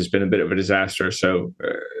 years has been a bit of a disaster. So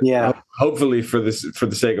hopefully for the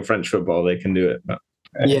sake of French football, they can do it. But,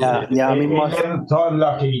 I mean, time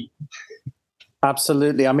lucky.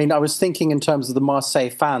 Absolutely. I mean, I was thinking in terms of the Marseille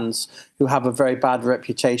fans who have a very bad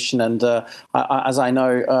reputation, and as I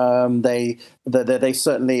know, they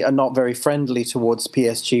certainly are not very friendly towards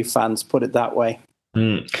PSG fans. Put it that way.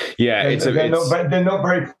 Yeah, they're not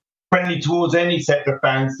very friendly towards any set of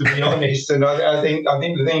fans, to be honest. And I think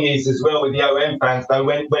the thing is as well with the OM fans, though,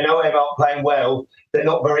 when OM aren't playing well, they're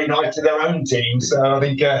not very nice to their own team. So I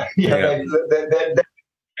think their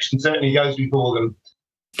certainly goes before them.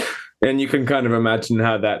 And you can kind of imagine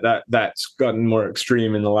how that's gotten more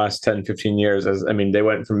extreme in the last 10, 15 years. They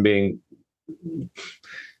went from being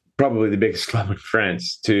probably the biggest club in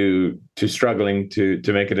France to struggling to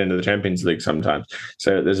make it into the Champions League sometimes.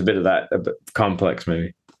 So there's a bit of that, a bit complex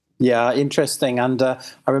maybe. Yeah, interesting. And I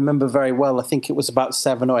remember very well, I think it was about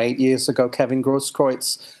 7 or 8 years ago, Kevin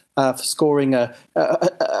Grosskreutz for scoring a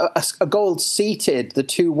goal seated, the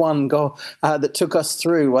 2-1 goal that took us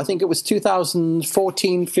through. I think it was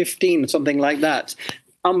 2014-15, something like that.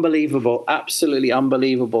 Unbelievable, absolutely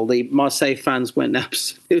unbelievable. The Marseille fans went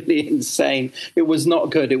absolutely insane. It was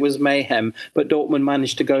not good. It was mayhem. But Dortmund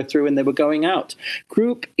managed to go through, and they were going out.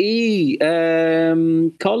 Group E,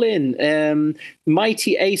 Colin,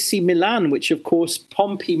 mighty AC Milan, which of course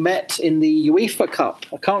Pompey met in the UEFA Cup.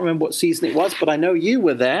 I can't remember what season it was, but I know you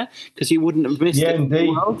were there because you wouldn't have missed it. Indeed. In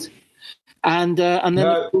the world. And then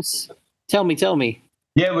of course, tell me.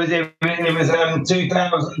 Yeah, it was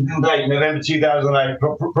 2008, November 2008.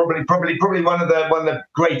 Probably one of the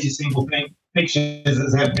greatest single fixtures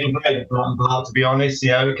that's ever been played at Brighton Park. To be honest, we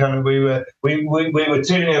were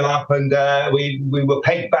 2-0 up, and we were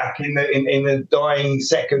pegged back in the dying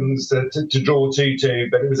seconds to draw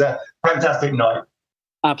 2-2. But it was a fantastic night.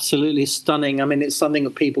 Absolutely stunning. I mean, it's something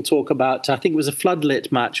that people talk about. I think it was a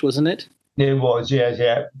floodlit match, wasn't it? It was,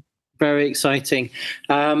 yeah. Very exciting.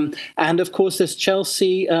 And of course, there's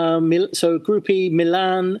Chelsea. So Group E,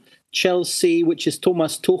 Milan, Chelsea, which is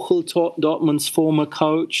Thomas Tuchel, Dortmund's former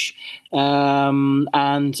coach, and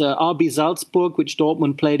RB Salzburg, which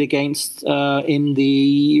Dortmund played against in the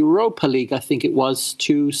Europa League, I think it was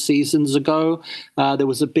 2 seasons ago. There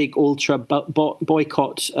was a big ultra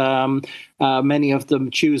boycott, many of them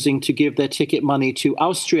choosing to give their ticket money to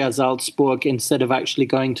Austria Salzburg instead of actually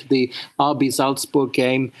going to the RB Salzburg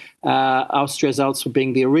game. Austria Salzburg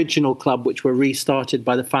being the original club, which were restarted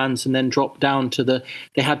by the fans and then dropped down to they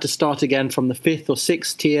had to start again from the 5th or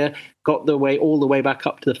 6th tier, got all the way back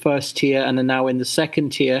up to the 1st tier, and are now in the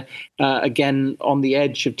 2nd tier, again on the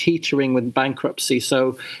edge of teetering with bankruptcy.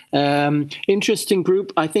 So interesting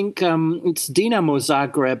group. I think it's Dinamo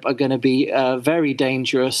Zagreb are going to be very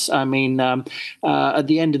dangerous. I mean, at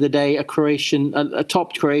the end of the day, a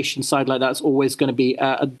top Croatian side like that's always going to be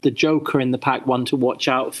the joker in the pack, one to watch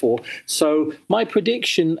out for. So my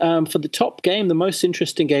prediction for the top game, the most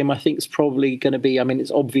interesting game, I think is probably going to be, I mean, it's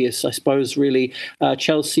obvious, I suppose, really,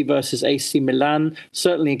 Chelsea versus AC Milan.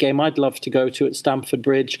 Certainly a game I'd love to go to at Stamford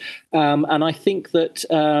Bridge. And I think that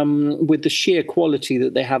with the sheer quality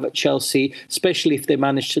that they have at Chelsea, especially if they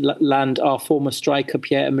manage to land our former striker,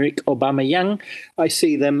 Pierre-Emerick Aubameyang, I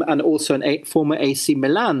see them, and also a former AC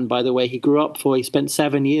Milan, by the way. He spent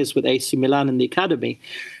 7 years with AC Milan in the academy.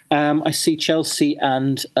 I see Chelsea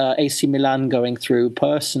and AC Milan going through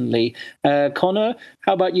personally. Conor,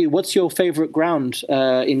 how about you? What's your favourite ground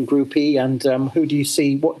in Group E, and who do you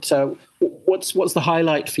see? What's the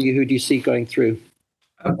highlight for you? Who do you see going through?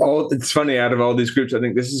 It's funny, out of all these groups, I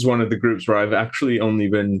think this is one of the groups where I've actually only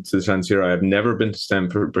been to the San Siro. I've never been to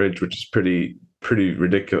Stamford Bridge, which is pretty pretty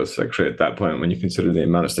ridiculous, actually, at that point, when you consider the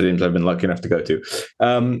amount of stadiums I've been lucky enough to go to.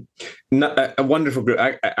 A wonderful group.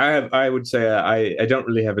 I would say I don't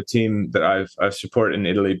really have a team that I've supported in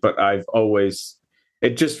Italy, but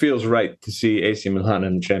it just feels right to see AC Milan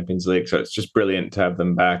in the Champions League. So it's just brilliant to have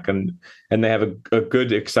them back, and they have a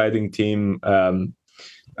good, exciting team.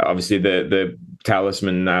 Obviously, the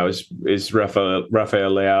talisman now is Rafael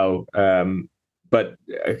Leao, but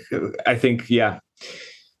I think,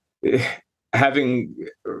 having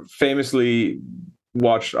famously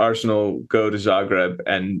watched Arsenal go to Zagreb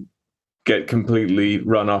and get completely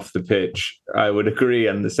run off the pitch, I would agree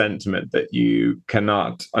on the sentiment that you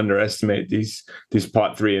cannot underestimate these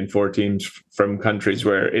pot 3 and 4 teams from countries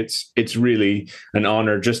where it's really an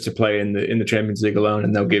honor just to play in the Champions League alone,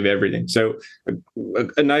 and they'll give everything. So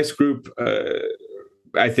a nice group.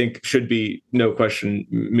 I think should be, no question,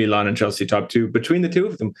 Milan and Chelsea top 2. Between the two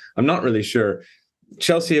of them, I'm not really sure.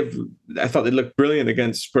 Chelsea I thought they looked brilliant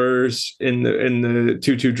against Spurs in the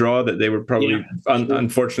 2-2 draw, that they were probably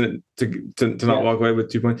unfortunate to not walk away with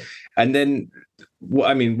 2 points. And then,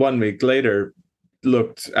 1 week later,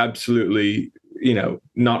 looked absolutely,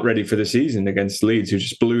 not ready for the season against Leeds, who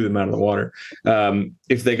just blew them out of the water.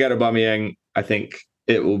 If they get Aubameyang, I think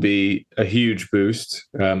it will be a huge boost.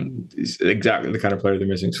 He's exactly the kind of player they're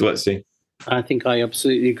missing. So let's see. I think I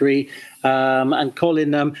absolutely agree. And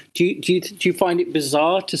Colin, do you find it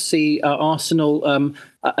bizarre to see Arsenal,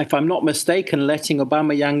 if I'm not mistaken, letting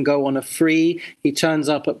Aubameyang go on a free? He turns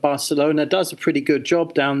up at Barcelona, does a pretty good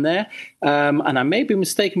job down there. And I may be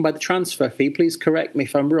mistaken by the transfer fee. Please correct me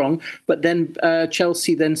if I'm wrong. But then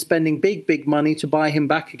Chelsea then spending big money to buy him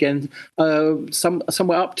back again,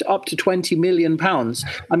 somewhere up to £20 million.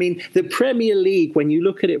 I mean, the Premier League, when you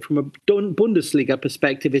look at it from a Bundesliga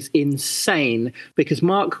perspective, is insane, because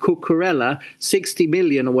Mark Cucurella, 60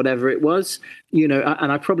 million or whatever it was,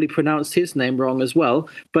 and I probably pronounced his name wrong as well.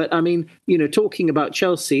 But I mean, talking about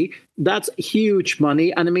Chelsea, that's huge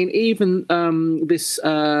money. And I mean, even this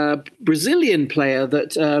Brazilian player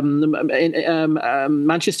that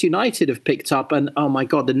Manchester United have picked up, and oh my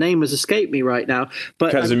God, the name has escaped me right now.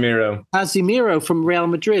 But Casemiro from Real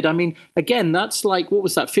Madrid. I mean, again, that's like, what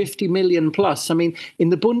was that, 50 million plus? I mean, in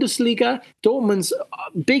the Bundesliga, Dortmund's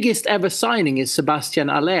biggest ever signing is Sebastian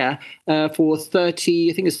Aller for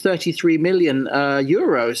 33 million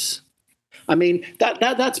euros. I mean,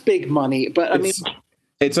 that's big money, but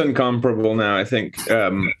it's incomparable now. I think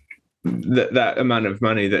that amount of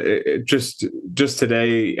money that just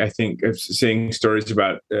today, I think, of seeing stories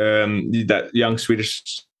about that young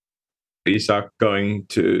Swedish Isak going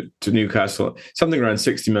to Newcastle, something around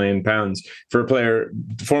 £60 million for a player,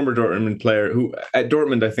 the former Dortmund player, who at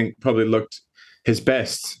Dortmund I think probably looked his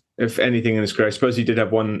best, if anything, in his career. I suppose he did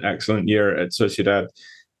have one excellent year at Sociedad,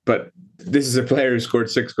 but this is a player who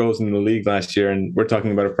scored 6 goals in the league last year, and we're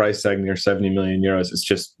talking about a price tag near 70 million euros. It's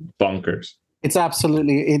just bonkers. It's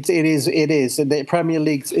absolutely, it is. The Premier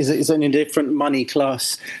League is in a different money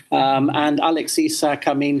class. And Alex Isak,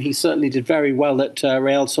 I mean, he certainly did very well at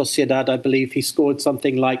Real Sociedad. I believe he scored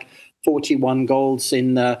something like 41 goals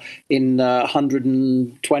in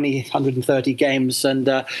 120, 130 games, and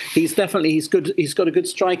he's good. He's got a good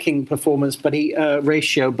striking performance, but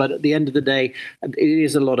ratio. But at the end of the day, it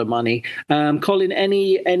is a lot of money. Colin,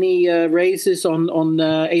 any raises on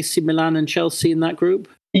AC Milan and Chelsea in that group?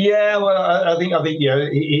 Yeah, well, I think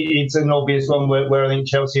it's an obvious one where I think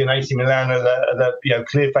Chelsea and AC Milan are the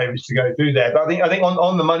clear favourites to go through there. But I think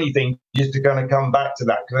on the money thing, just to kind of come back to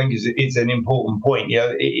that, because I think it's an important point.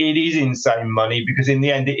 It is insane money, because in the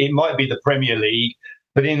end it might be the Premier League,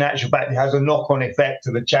 but in actual fact it has a knock-on effect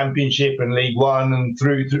to the Championship and League One and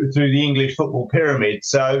through the English football pyramid.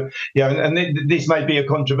 So and this may be a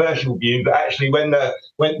controversial view, but actually when the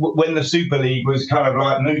Super League was kind of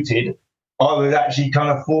like mooted, I was actually kind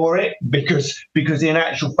of for it, because in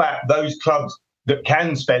actual fact, those clubs that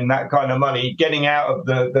can spend that kind of money, getting out of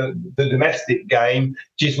the domestic game,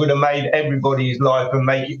 just would have made everybody's life and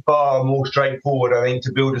make it far more straightforward, I think,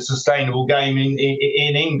 to build a sustainable game in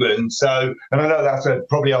England. So, and I know that's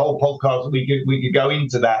probably a whole podcast we could go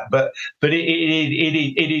into that, but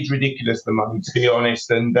it is ridiculous, the money, to be honest,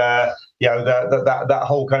 and that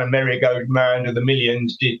whole kind of merry-go-round of the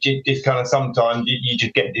millions, just kind of sometimes you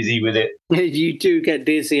just get dizzy with it. You do get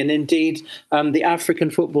dizzy, and indeed, the African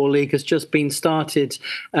Football League has just been started,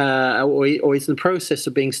 or is in the process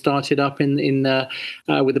of being started up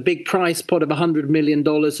with a big prize pot of $100 million,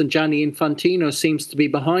 and Gianni Infantino seems to be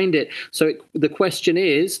behind it. So the question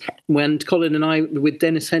is, when Colin and I, with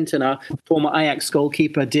Dennis Henton, our former Ajax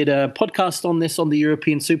goalkeeper, did a podcast on this on the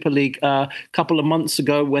European Super League a couple of months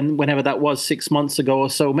ago, whenever that that was 6 months ago or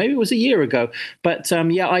so. Maybe it was a year ago. But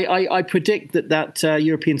I predict that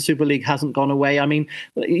European Super League hasn't gone away. I mean,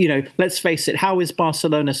 let's face it. How is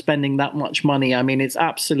Barcelona spending that much money? I mean, it's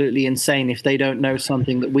absolutely insane if they don't know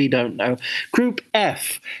something that we don't know. Group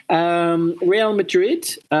F, Real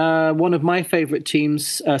Madrid, one of my favorite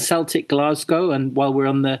teams, Celtic Glasgow. And while we're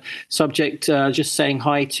on the subject, just saying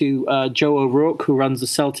hi to Joe O'Rourke, who runs the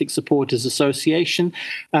Celtic Supporters Association.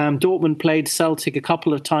 Dortmund played Celtic a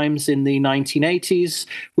couple of times in the 1980s,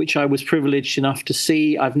 which I was privileged enough to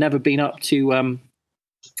see. I've never been up to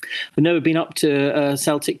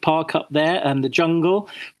Celtic Park up there and the jungle,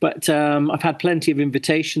 but I've had plenty of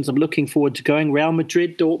invitations. I'm looking forward to going. Real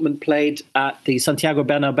Madrid, Dortmund played at the Santiago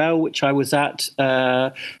Bernabeu, which I was at,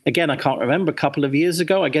 again, I can't remember, a couple of years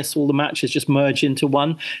ago. I guess all the matches just merge into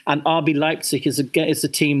one. And RB Leipzig is a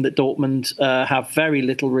team that Dortmund have very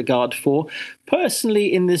little regard for.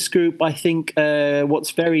 Personally, in this group, I think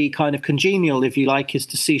what's very kind of congenial, if you like, is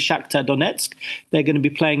to see Shakhtar Donetsk. They're going to be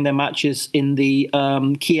playing their matches in the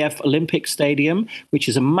Kiev Olympic Stadium, which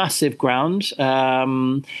is a massive ground.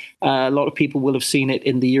 A lot of people will have seen it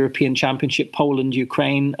in the European Championship,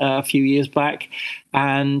 Poland-Ukraine, a few years back.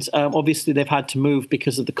 And obviously they've had to move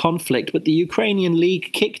because of the conflict. But the Ukrainian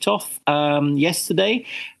league kicked off yesterday,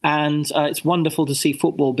 and it's wonderful to see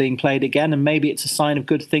football being played again, and maybe it's a sign of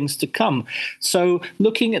good things to come. So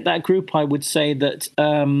looking at that group, I would say that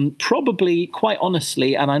probably, quite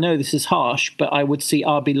honestly, and I know this is harsh, but I would see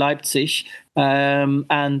RB Leipzig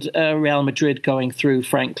and Real Madrid going through,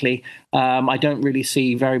 frankly. I don't really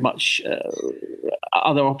see very much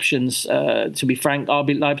other options, to be frank.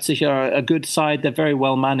 RB Leipzig are a good side. They're very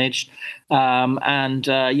well managed. And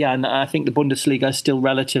I think the Bundesliga is still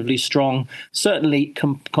relatively strong, certainly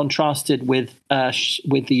contrasted with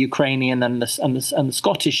the Ukrainian and the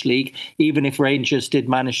Scottish league, even if Rangers did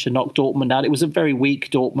manage to knock Dortmund out. It was a very weak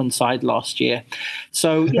Dortmund side last year.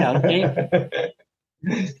 So,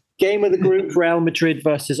 game of the group, Real Madrid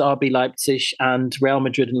versus RB Leipzig, and Real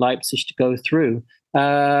Madrid and Leipzig to go through.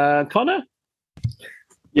 Connor?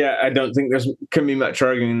 Yeah, I don't think can be much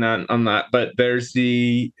arguing on that, but there's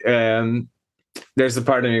the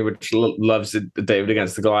part of me which loves the David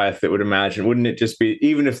against the Goliath. That would imagine, wouldn't it just be,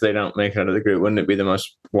 even if they don't make it out of the group, wouldn't it be the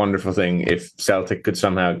most wonderful thing if Celtic could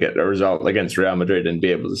somehow get a result against Real Madrid and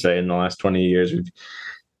be able to say in the last 20 years we've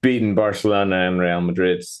beaten Barcelona and Real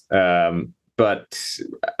Madrid. But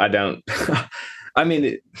I don't. I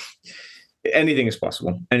mean, anything is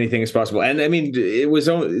possible. Anything is possible. And I mean, it was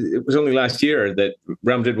only last year that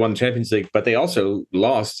Real Madrid won the Champions League, but they also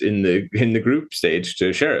lost in the group stage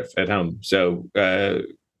to Sheriff at home. So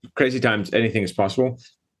crazy times. Anything is possible.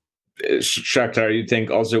 Shakhtar, you'd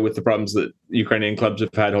think, also with the problems that Ukrainian clubs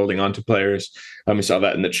have had holding on to players. We saw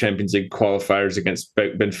that in the Champions League qualifiers against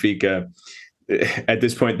Benfica. At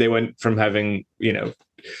this point, they went from having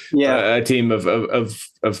a team of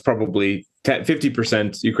probably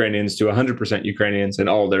 50% Ukrainians to 100% Ukrainians, and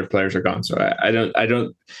all their players are gone. So I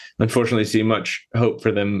don't unfortunately see much hope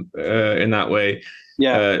for them in that way.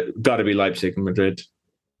 Got to be Leipzig and Madrid.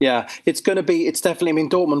 Yeah, it's definitely, I mean,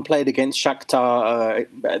 Dortmund played against Shakhtar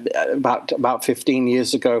about 15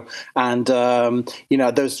 years ago. And,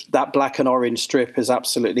 that black and orange strip is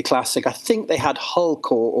absolutely classic. I think they had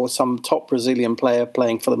Hulk or some top Brazilian player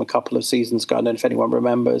playing for them a couple of seasons ago. I don't know if anyone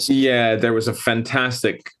remembers. Yeah, there was a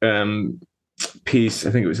fantastic piece,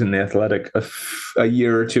 I think it was in The Athletic, a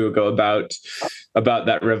year or two ago about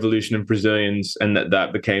that revolution of Brazilians, and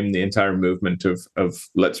that became the entire movement of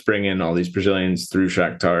let's bring in all these Brazilians through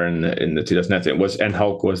Shakhtar in the 2010. It was, and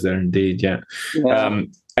Hulk was there indeed, yeah.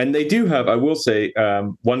 And they do have, I will say,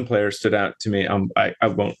 one player stood out to me. I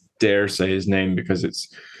won't dare say his name because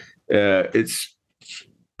it's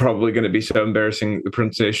probably going to be so embarrassing, the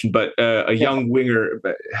pronunciation, but a young winger,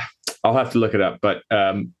 I'll have to look it up, but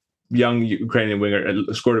young Ukrainian winger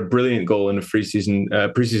scored a brilliant goal in a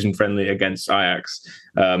preseason friendly against Ajax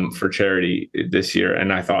for charity this year,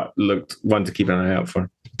 and I thought looked one to keep an eye out for.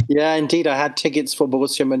 Yeah, indeed. I had tickets for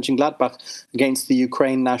Borussia Mönchengladbach against the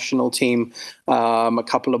Ukraine national team a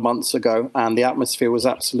couple of months ago, and the atmosphere was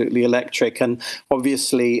absolutely electric. And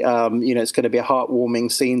obviously, it's going to be a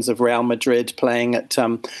heartwarming scenes of Real Madrid playing at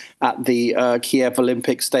the Kiev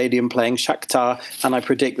Olympic Stadium, playing Shakhtar, and I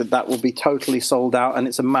predict that will be totally sold out. And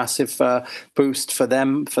it's a massive boost for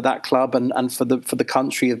them, for that club, and for the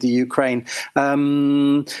country of the Ukraine.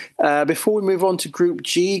 Before we move on to Group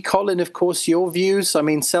G, Colin, of course, your views. I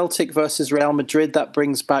mean, Celtic versus Real Madrid, that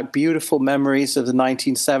brings back beautiful memories of the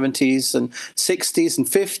 1970s and 60s and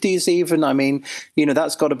 50s even. I mean,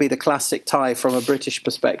 that's got to be the classic tie from a British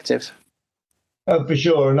perspective. For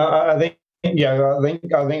sure. And I think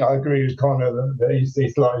think I agree with Conor that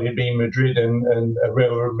it's likely to be Madrid and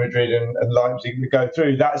Real Madrid and Leipzig to go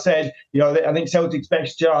through. That said, I think Celtic's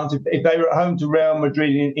best chance if they were at home to Real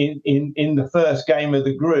Madrid in the first game of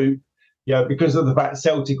the group. Because of the fact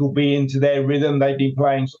Celtic will be into their rhythm, they've been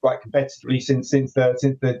playing sort of like competitively since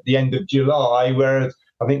the end of July, whereas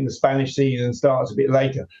I think the Spanish season starts a bit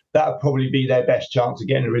later. That would probably be their best chance of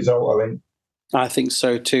getting a result, I think. I think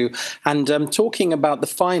so too. And talking about the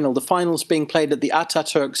final's being played at the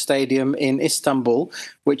Ataturk Stadium in Istanbul,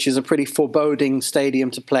 which is a pretty foreboding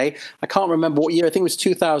stadium to play. I can't remember what year. I think it was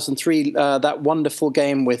 2003, that wonderful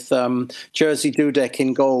game with Jerzy Dudek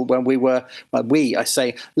in goal when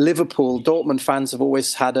Liverpool. Dortmund fans have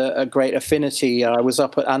always had a great affinity. I was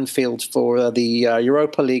up at Anfield for the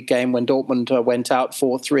Europa League game when Dortmund went out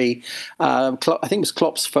 4-3. I think it was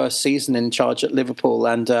Klopp's first season in charge at Liverpool,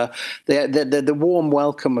 and the warm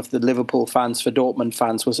welcome of the Liverpool fans for Dortmund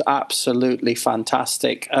fans was absolutely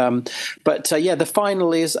fantastic. But the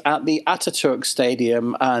final is at the Ataturk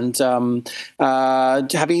Stadium. And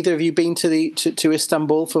have either of you been to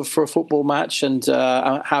Istanbul for a football match? And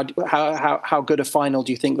how good a final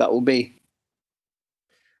do you think that will be?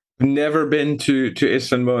 Never been to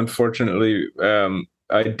Istanbul, unfortunately.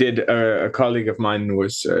 I did. A colleague of mine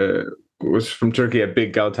was from Turkey, a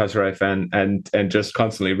big Galatasaray fan, and just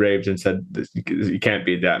constantly raved and said you can't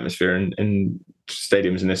beat the atmosphere in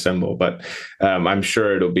stadiums in Istanbul. But I'm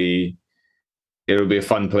sure it'll be a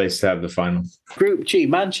fun place to have the final. Group G,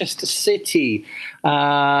 Manchester City.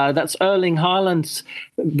 That's Erling Haaland's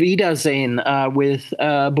Wiedersehen with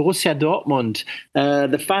Borussia Dortmund.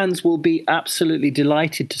 The fans will be absolutely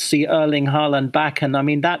delighted to see Erling Haaland back. And I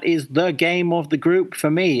mean, that is the game of the group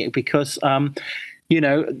for me, because,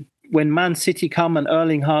 when Man City come and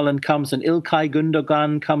Erling Haaland comes and Ilkay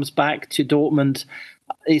Gundogan comes back to Dortmund,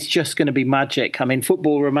 it's just going to be magic. I mean,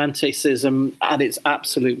 football romanticism at its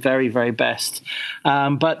absolute very, very best.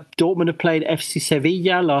 But Dortmund have played FC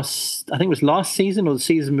Sevilla last season or the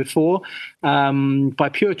season before. By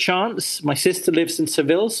pure chance, my sister lives in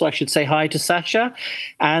Seville, so I should say hi to Sasha.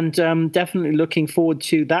 And definitely looking forward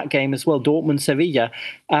to that game as well, Dortmund-Sevilla.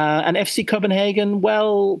 And FC Copenhagen,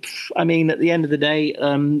 well, I mean, at the end of the day,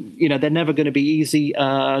 they're never going to be easy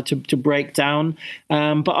to break down.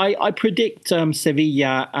 But I predict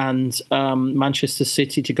Sevilla and Manchester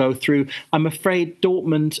City to go through. I'm afraid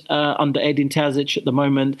Dortmund under Edin Terzic at the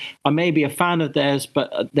moment, I may be a fan of theirs,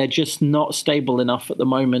 but they're just not stable enough at the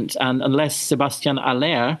moment. And unless Sebastian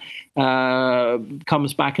Aller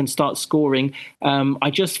comes back and starts scoring, I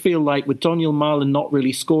just feel like with Daniel Malen not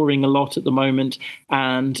really scoring a lot at the moment,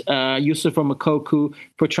 and Yusuf Moukoko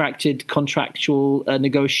protracted contractual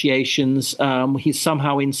negotiations, he's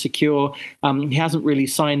somehow insecure. He hasn't really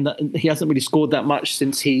scored that much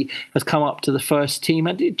since he has come up to the first team,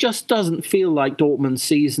 and it just doesn't feel like Dortmund's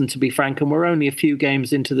season, to be frank. And we're only a few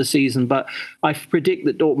games into the season, but I predict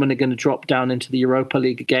that Dortmund are going to drop down into the Europa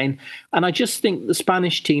League again. And I just think the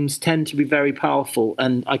Spanish teams tend to be very powerful,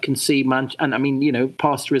 and I can see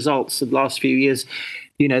past results of the last few years,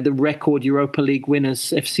 the record Europa League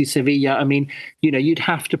winners, FC Sevilla. I mean, you'd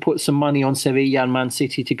have to put some money on Sevilla and Man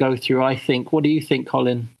City to go through, I think. What do you think,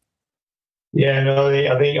 Colin? Yeah, no,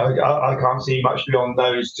 I think I can't see much beyond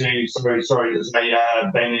those two. Sorry to say,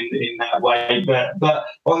 Ben, in that way. But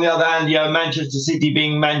on the other hand, Manchester City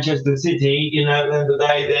being Manchester City, at the end of the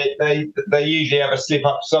day, they usually have a slip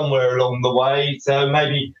up somewhere along the way. So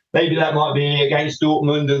maybe that might be against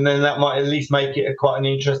Dortmund, and then that might at least make it quite an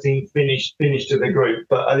interesting finish to the group.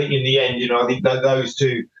 But I think in the end, I think that those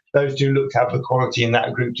two look to have the quality in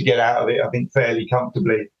that group to get out of it, I think, fairly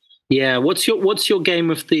comfortably. Yeah, what's your game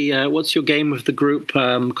of the group,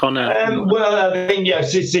 Conor? Well, I think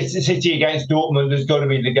City against Dortmund has got to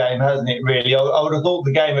be the game, hasn't it? Really, I would have thought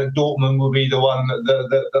the game at Dortmund would be the one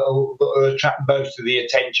that will attract most of the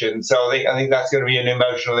attention. So I think that's going to be an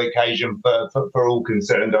emotional occasion for all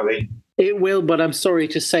concerned, I think. It will, but I'm sorry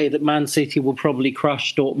to say that Man City will probably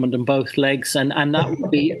crush Dortmund on both legs, and that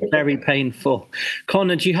would be very painful.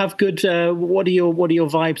 Conor, do you have good? What are your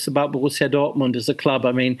vibes about Borussia Dortmund as a club?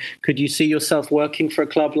 I mean, could you see yourself working for a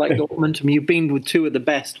club like Dortmund? I mean, you've been with two of the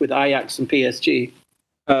best, with Ajax and PSG.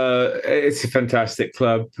 It's a fantastic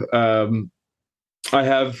club. I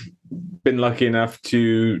have been lucky enough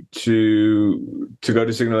to go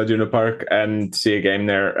to Signal Iduna Park and see a game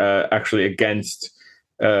there, actually against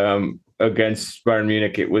Bayern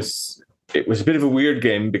Munich. It was a bit of a weird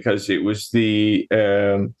game because it was the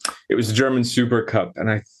German Super Cup,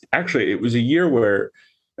 and it was a year where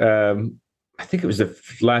I think it was the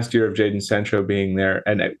last year of Jadon Sancho being there,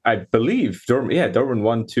 and I believe Dortmund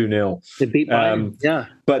won 2-0. They beat Bayern, yeah.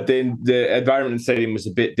 But then the environment in the stadium was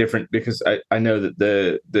a bit different because I know that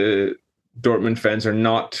the Dortmund fans are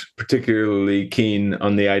not particularly keen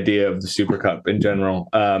on the idea of the Super Cup in general.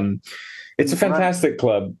 It's a fantastic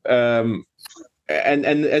club, and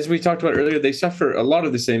as we talked about earlier, they suffer a lot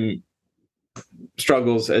of the same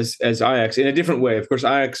struggles as Ajax in a different way. Of course,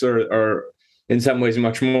 Ajax are in some ways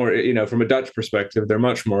much more, from a Dutch perspective, they're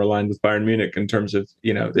much more aligned with Bayern Munich in terms of,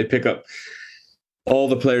 they pick up all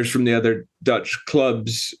the players from the other Dutch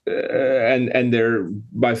clubs, and they're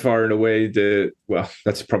by far and away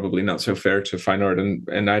that's probably not so fair to Feyenoord and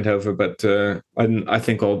Eindhoven, but I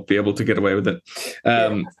think I'll be able to get away with it.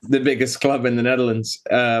 The biggest club in the Netherlands.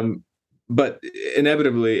 But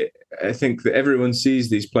inevitably, I think that everyone sees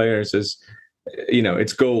these players as,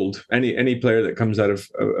 it's gold. Any player that comes out of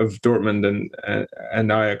Dortmund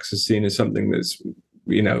and Ajax is seen as something that's,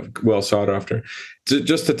 well sought after.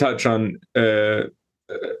 Just to touch on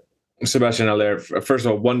Sebastian Haller, first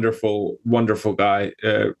of all, wonderful guy,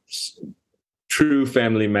 true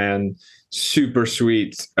family man, super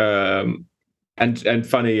sweet, and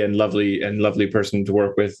funny and lovely person to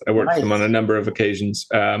work with. I worked with him on a number of occasions,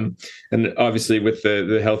 and obviously with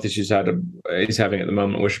the health issues he's having at the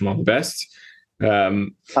moment, wish him all the best.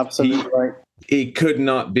 Absolutely right. He could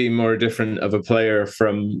not be more different of a player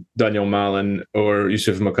from Daniel Malen or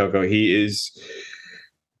Yusuf Moukoko. He's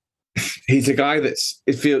a guy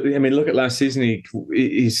look at last season.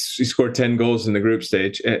 He scored 10 goals in the group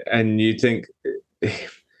stage, and you think a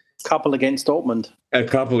couple against Dortmund,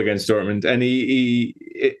 and he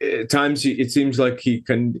at times it seems like he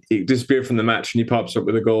disappear from the match and he pops up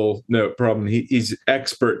with a goal, no problem. He's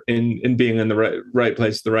expert in being in the right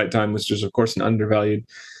place at the right time, which is of course an undervalued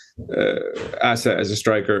asset as a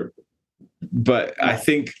striker. But I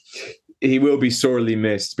think he will be sorely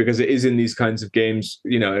missed because it is in these kinds of games,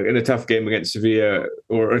 in a tough game against Sevilla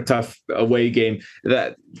or a tough away game,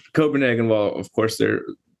 that Copenhagen, well, of course they're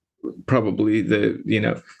probably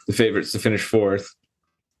the favorites to finish fourth.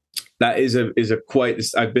 That is a quite.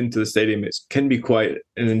 I've been to the stadium. It can be quite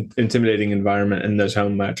an intimidating environment in those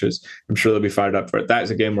home matches. I'm sure they'll be fired up for it. That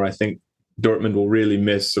is a game where I think Dortmund will really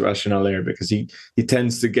miss Sebastian Haller because he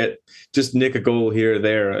tends to nick a goal here or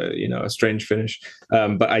there, a strange finish.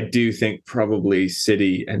 But I do think probably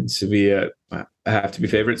City and Sevilla have to be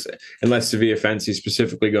favourites, unless Sevilla fancy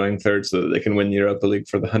specifically going third so that they can win the Europa League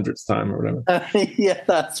for the 100th time or whatever. Yeah,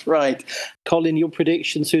 that's right. Colin, your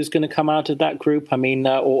predictions, who's going to come out of that group? I mean,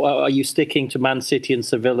 or are you sticking to Man City and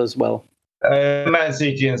Seville as well? Man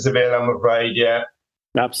City and Seville, I'm afraid, yeah.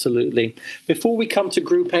 Absolutely. Before we come to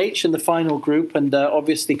Group H and the final group, and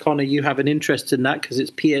obviously, Conor, you have an interest in that because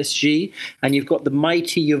it's PSG, and you've got the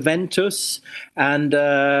mighty Juventus and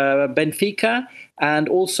Benfica, and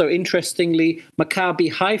also, interestingly,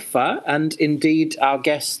 Maccabi Haifa, and indeed our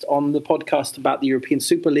guest on the podcast about the European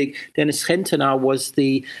Super League, Dennis Gentenaar, was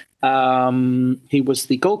the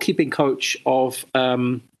goalkeeping coach of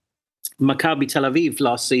Maccabi Tel Aviv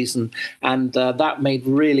last season, and that made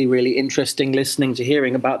really, really interesting listening to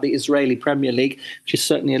hearing about the Israeli Premier League, which is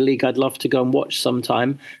certainly a league I'd love to go and watch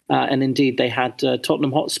sometime. And indeed, they had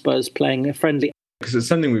Tottenham Hotspurs playing a friendly. Because it's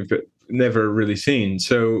something we've never really seen.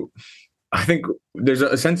 So I think there's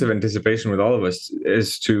a sense of anticipation with all of us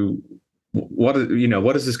as to what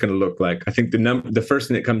is this going to look like. I think the first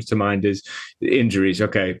thing that comes to mind is injuries.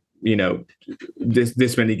 Okay.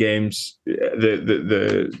 This many games,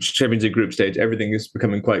 the Champions League group stage, everything is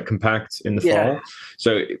becoming quite compact in the fall.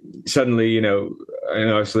 So suddenly,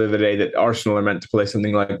 I saw the other day that Arsenal are meant to play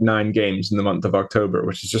something like 9 games in the month of October,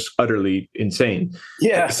 which is just utterly insane.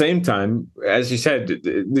 Yeah. At the same time, as you said,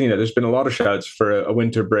 there's been a lot of shouts for a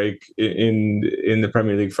winter break in the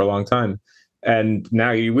Premier League for a long time. And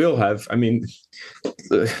now you will have,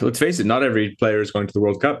 let's face it, not every player is going to the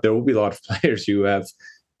World Cup. There will be a lot of players who have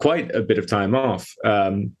quite a bit of time off.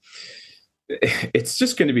 It's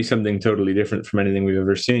just going to be something totally different from anything we've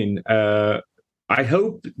ever seen. I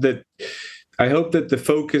hope that the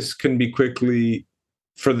focus can be quickly,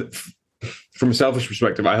 from a selfish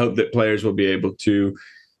perspective, I hope that players will be able to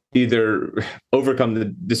either overcome the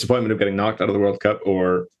disappointment of getting knocked out of the World Cup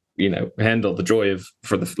or handle the joy of,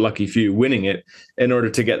 for the lucky few, winning it in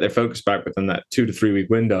order to get their focus back within that 2 to 3 week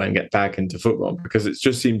window and get back into football, because it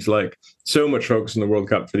just seems like so much focus on the World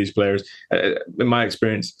Cup for these players. In my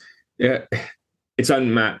experience, it's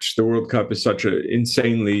unmatched. The World Cup is such an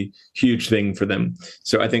insanely huge thing for them.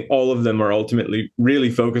 So I think all of them are ultimately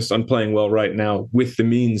really focused on playing well right now with the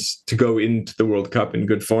means to go into the World Cup in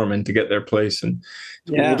good form and to get their place. And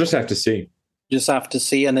we'll just have to see. just have to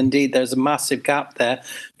see. And indeed, there's a massive gap there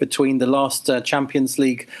between the last Champions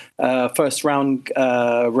League first round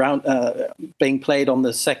being played on the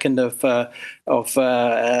 2nd of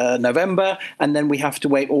November, and then we have to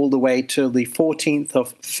wait all the way till the 14th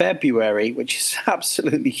of February, which is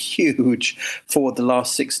absolutely huge for the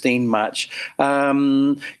last 16 match.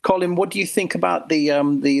 Colin, what do you think about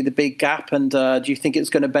the big gap, and do you think it's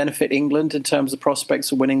going to benefit England in terms of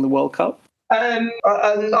prospects of winning the World Cup? I'm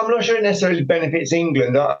not sure it necessarily benefits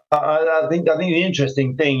England. I think the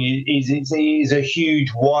interesting thing is it's a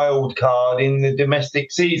huge wild card in the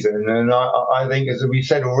domestic season, and I think, as we've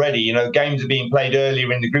said already, games are being played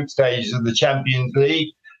earlier in the group stages of the Champions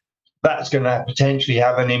League. That's going to potentially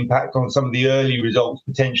have an impact on some of the early results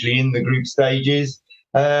potentially in the group stages.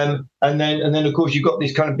 And then of course you've got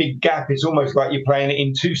this kind of big gap. It's almost like you're playing it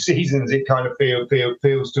in 2 seasons. It kind of feels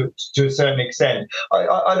to a certain extent.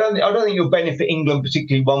 I don't think it'll benefit England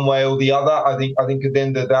particularly one way or the other. I think at the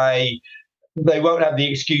end of the day, they won't have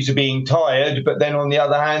the excuse of being tired, but then on the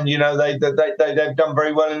other hand, they've done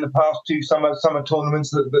very well in the past 2 summer tournaments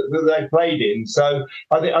that they played in. So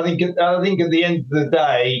I think at the end of the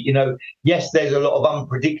day, yes, there's a lot of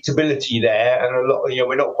unpredictability there, and a lot.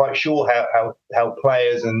 We're not quite sure how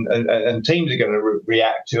players and teams are going to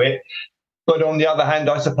react to it. But on the other hand,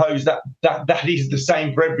 I suppose that is the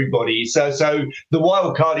same for everybody. So the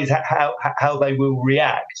wild card is how they will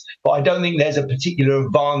react. But I don't think there's a particular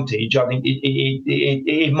advantage. I think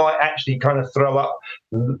it might actually kind of throw up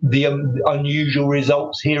the unusual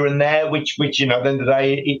results here and there, which at the end of the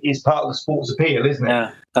day is part of the sport's appeal, isn't it?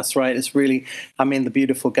 Yeah, that's right. It's really, the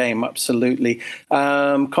beautiful game, absolutely.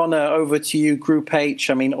 Conor, over to you. Group H.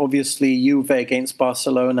 Obviously Juve against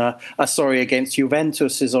Barcelona. Against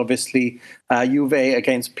Juventus is obviously Juve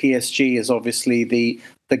against PSG is obviously the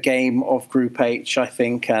game of Group H, I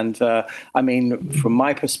think. And from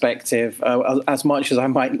my perspective, as much as I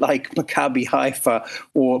might like Maccabi Haifa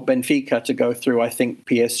or Benfica to go through, I think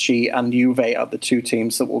PSG and Juve are the 2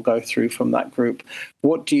 teams that will go through from that group.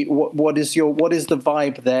 What is the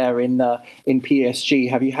vibe there in PSG?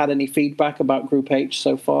 Have you had any feedback about Group H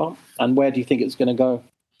so far, and where do you think it's going to go?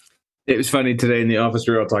 It was funny today in the office.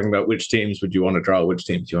 We were all talking about which teams would you want to draw,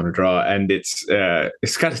 and it's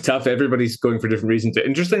kind of tough. Everybody's going for different reasons.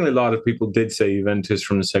 Interestingly, a lot of people did say Juventus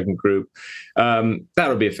from the second group.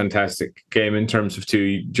 That'll be a fantastic game in terms of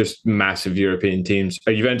 2 just massive European teams.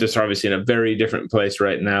 Juventus are obviously in a very different place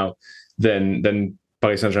right now than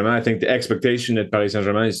Paris Saint-Germain. I think the expectation at Paris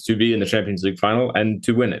Saint-Germain is to be in the Champions League final and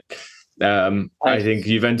to win it. I think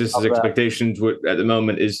Juventus' expectations at the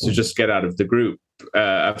moment is to just get out of the group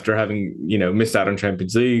after having missed out on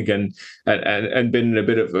Champions League and been in a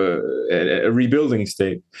bit of a rebuilding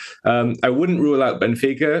state. I wouldn't rule out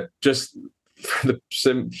Benfica just for the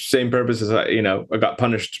same purpose as I got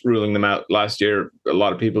punished ruling them out last year. A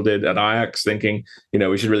lot of people did at Ajax, thinking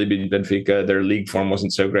we should really beat Benfica. Their league form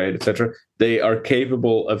wasn't so great, etc. They are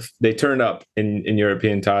capable of. They turn up in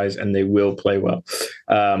European ties and they will play well.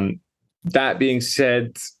 That being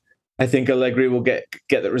said, I think Allegri will get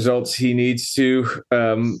the results he needs to.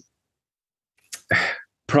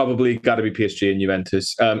 Probably got to be PSG and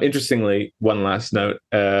Juventus. Interestingly, one last note.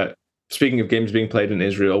 Speaking of games being played in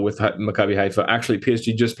Israel with Maccabi Haifa, actually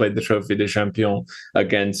PSG just played the Trophée des Champions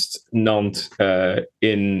against Nantes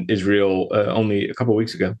in Israel only a couple of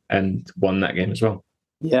weeks ago and won that game as well.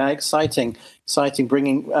 Yeah, exciting,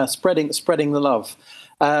 bringing spreading the love.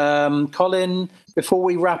 Colin, before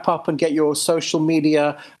we wrap up and get your social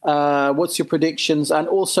media, what's your predictions? And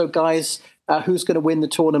also, guys, who's going to win the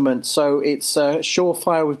tournament? So it's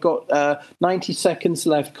surefire. We've got 90 seconds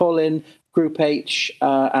left. Colin, Group H,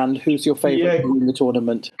 and who's your favourite to win the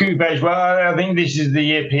tournament? Group H. Well, I think this is the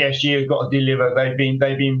year PSG have got to deliver. They've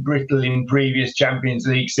been brittle in previous Champions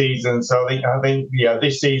League seasons, so I think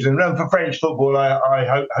this season, and for French football,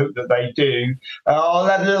 I hope that they do. I'll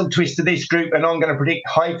add a little twist to this group, and I'm going to predict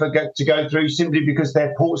Haifa to go through simply because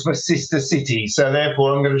they're Portsmouth's sister city. So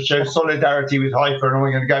therefore, I'm going to show solidarity with Haifa, and I'm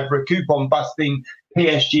going to go for a coupon busting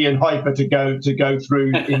PSG and Haifa to go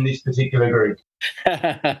through in this particular group.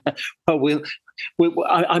 Well,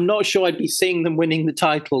 I'm not sure I'd be seeing them winning the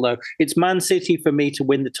title, though. It's Man City for me to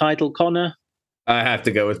win the title. Conor? I have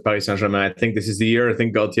to go with Paris Saint-Germain. I think this is the year. I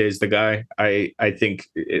think Gaultier is the guy. I think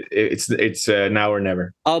it's now or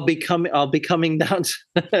never. I'll be coming down to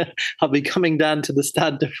the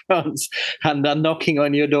Stade de France and knocking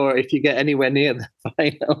on your door if you get anywhere near the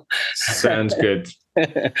final. Sounds good.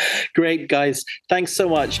 Great, guys. Thanks so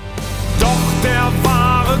much. Doch der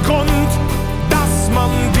wahre Grund, dass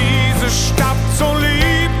man diese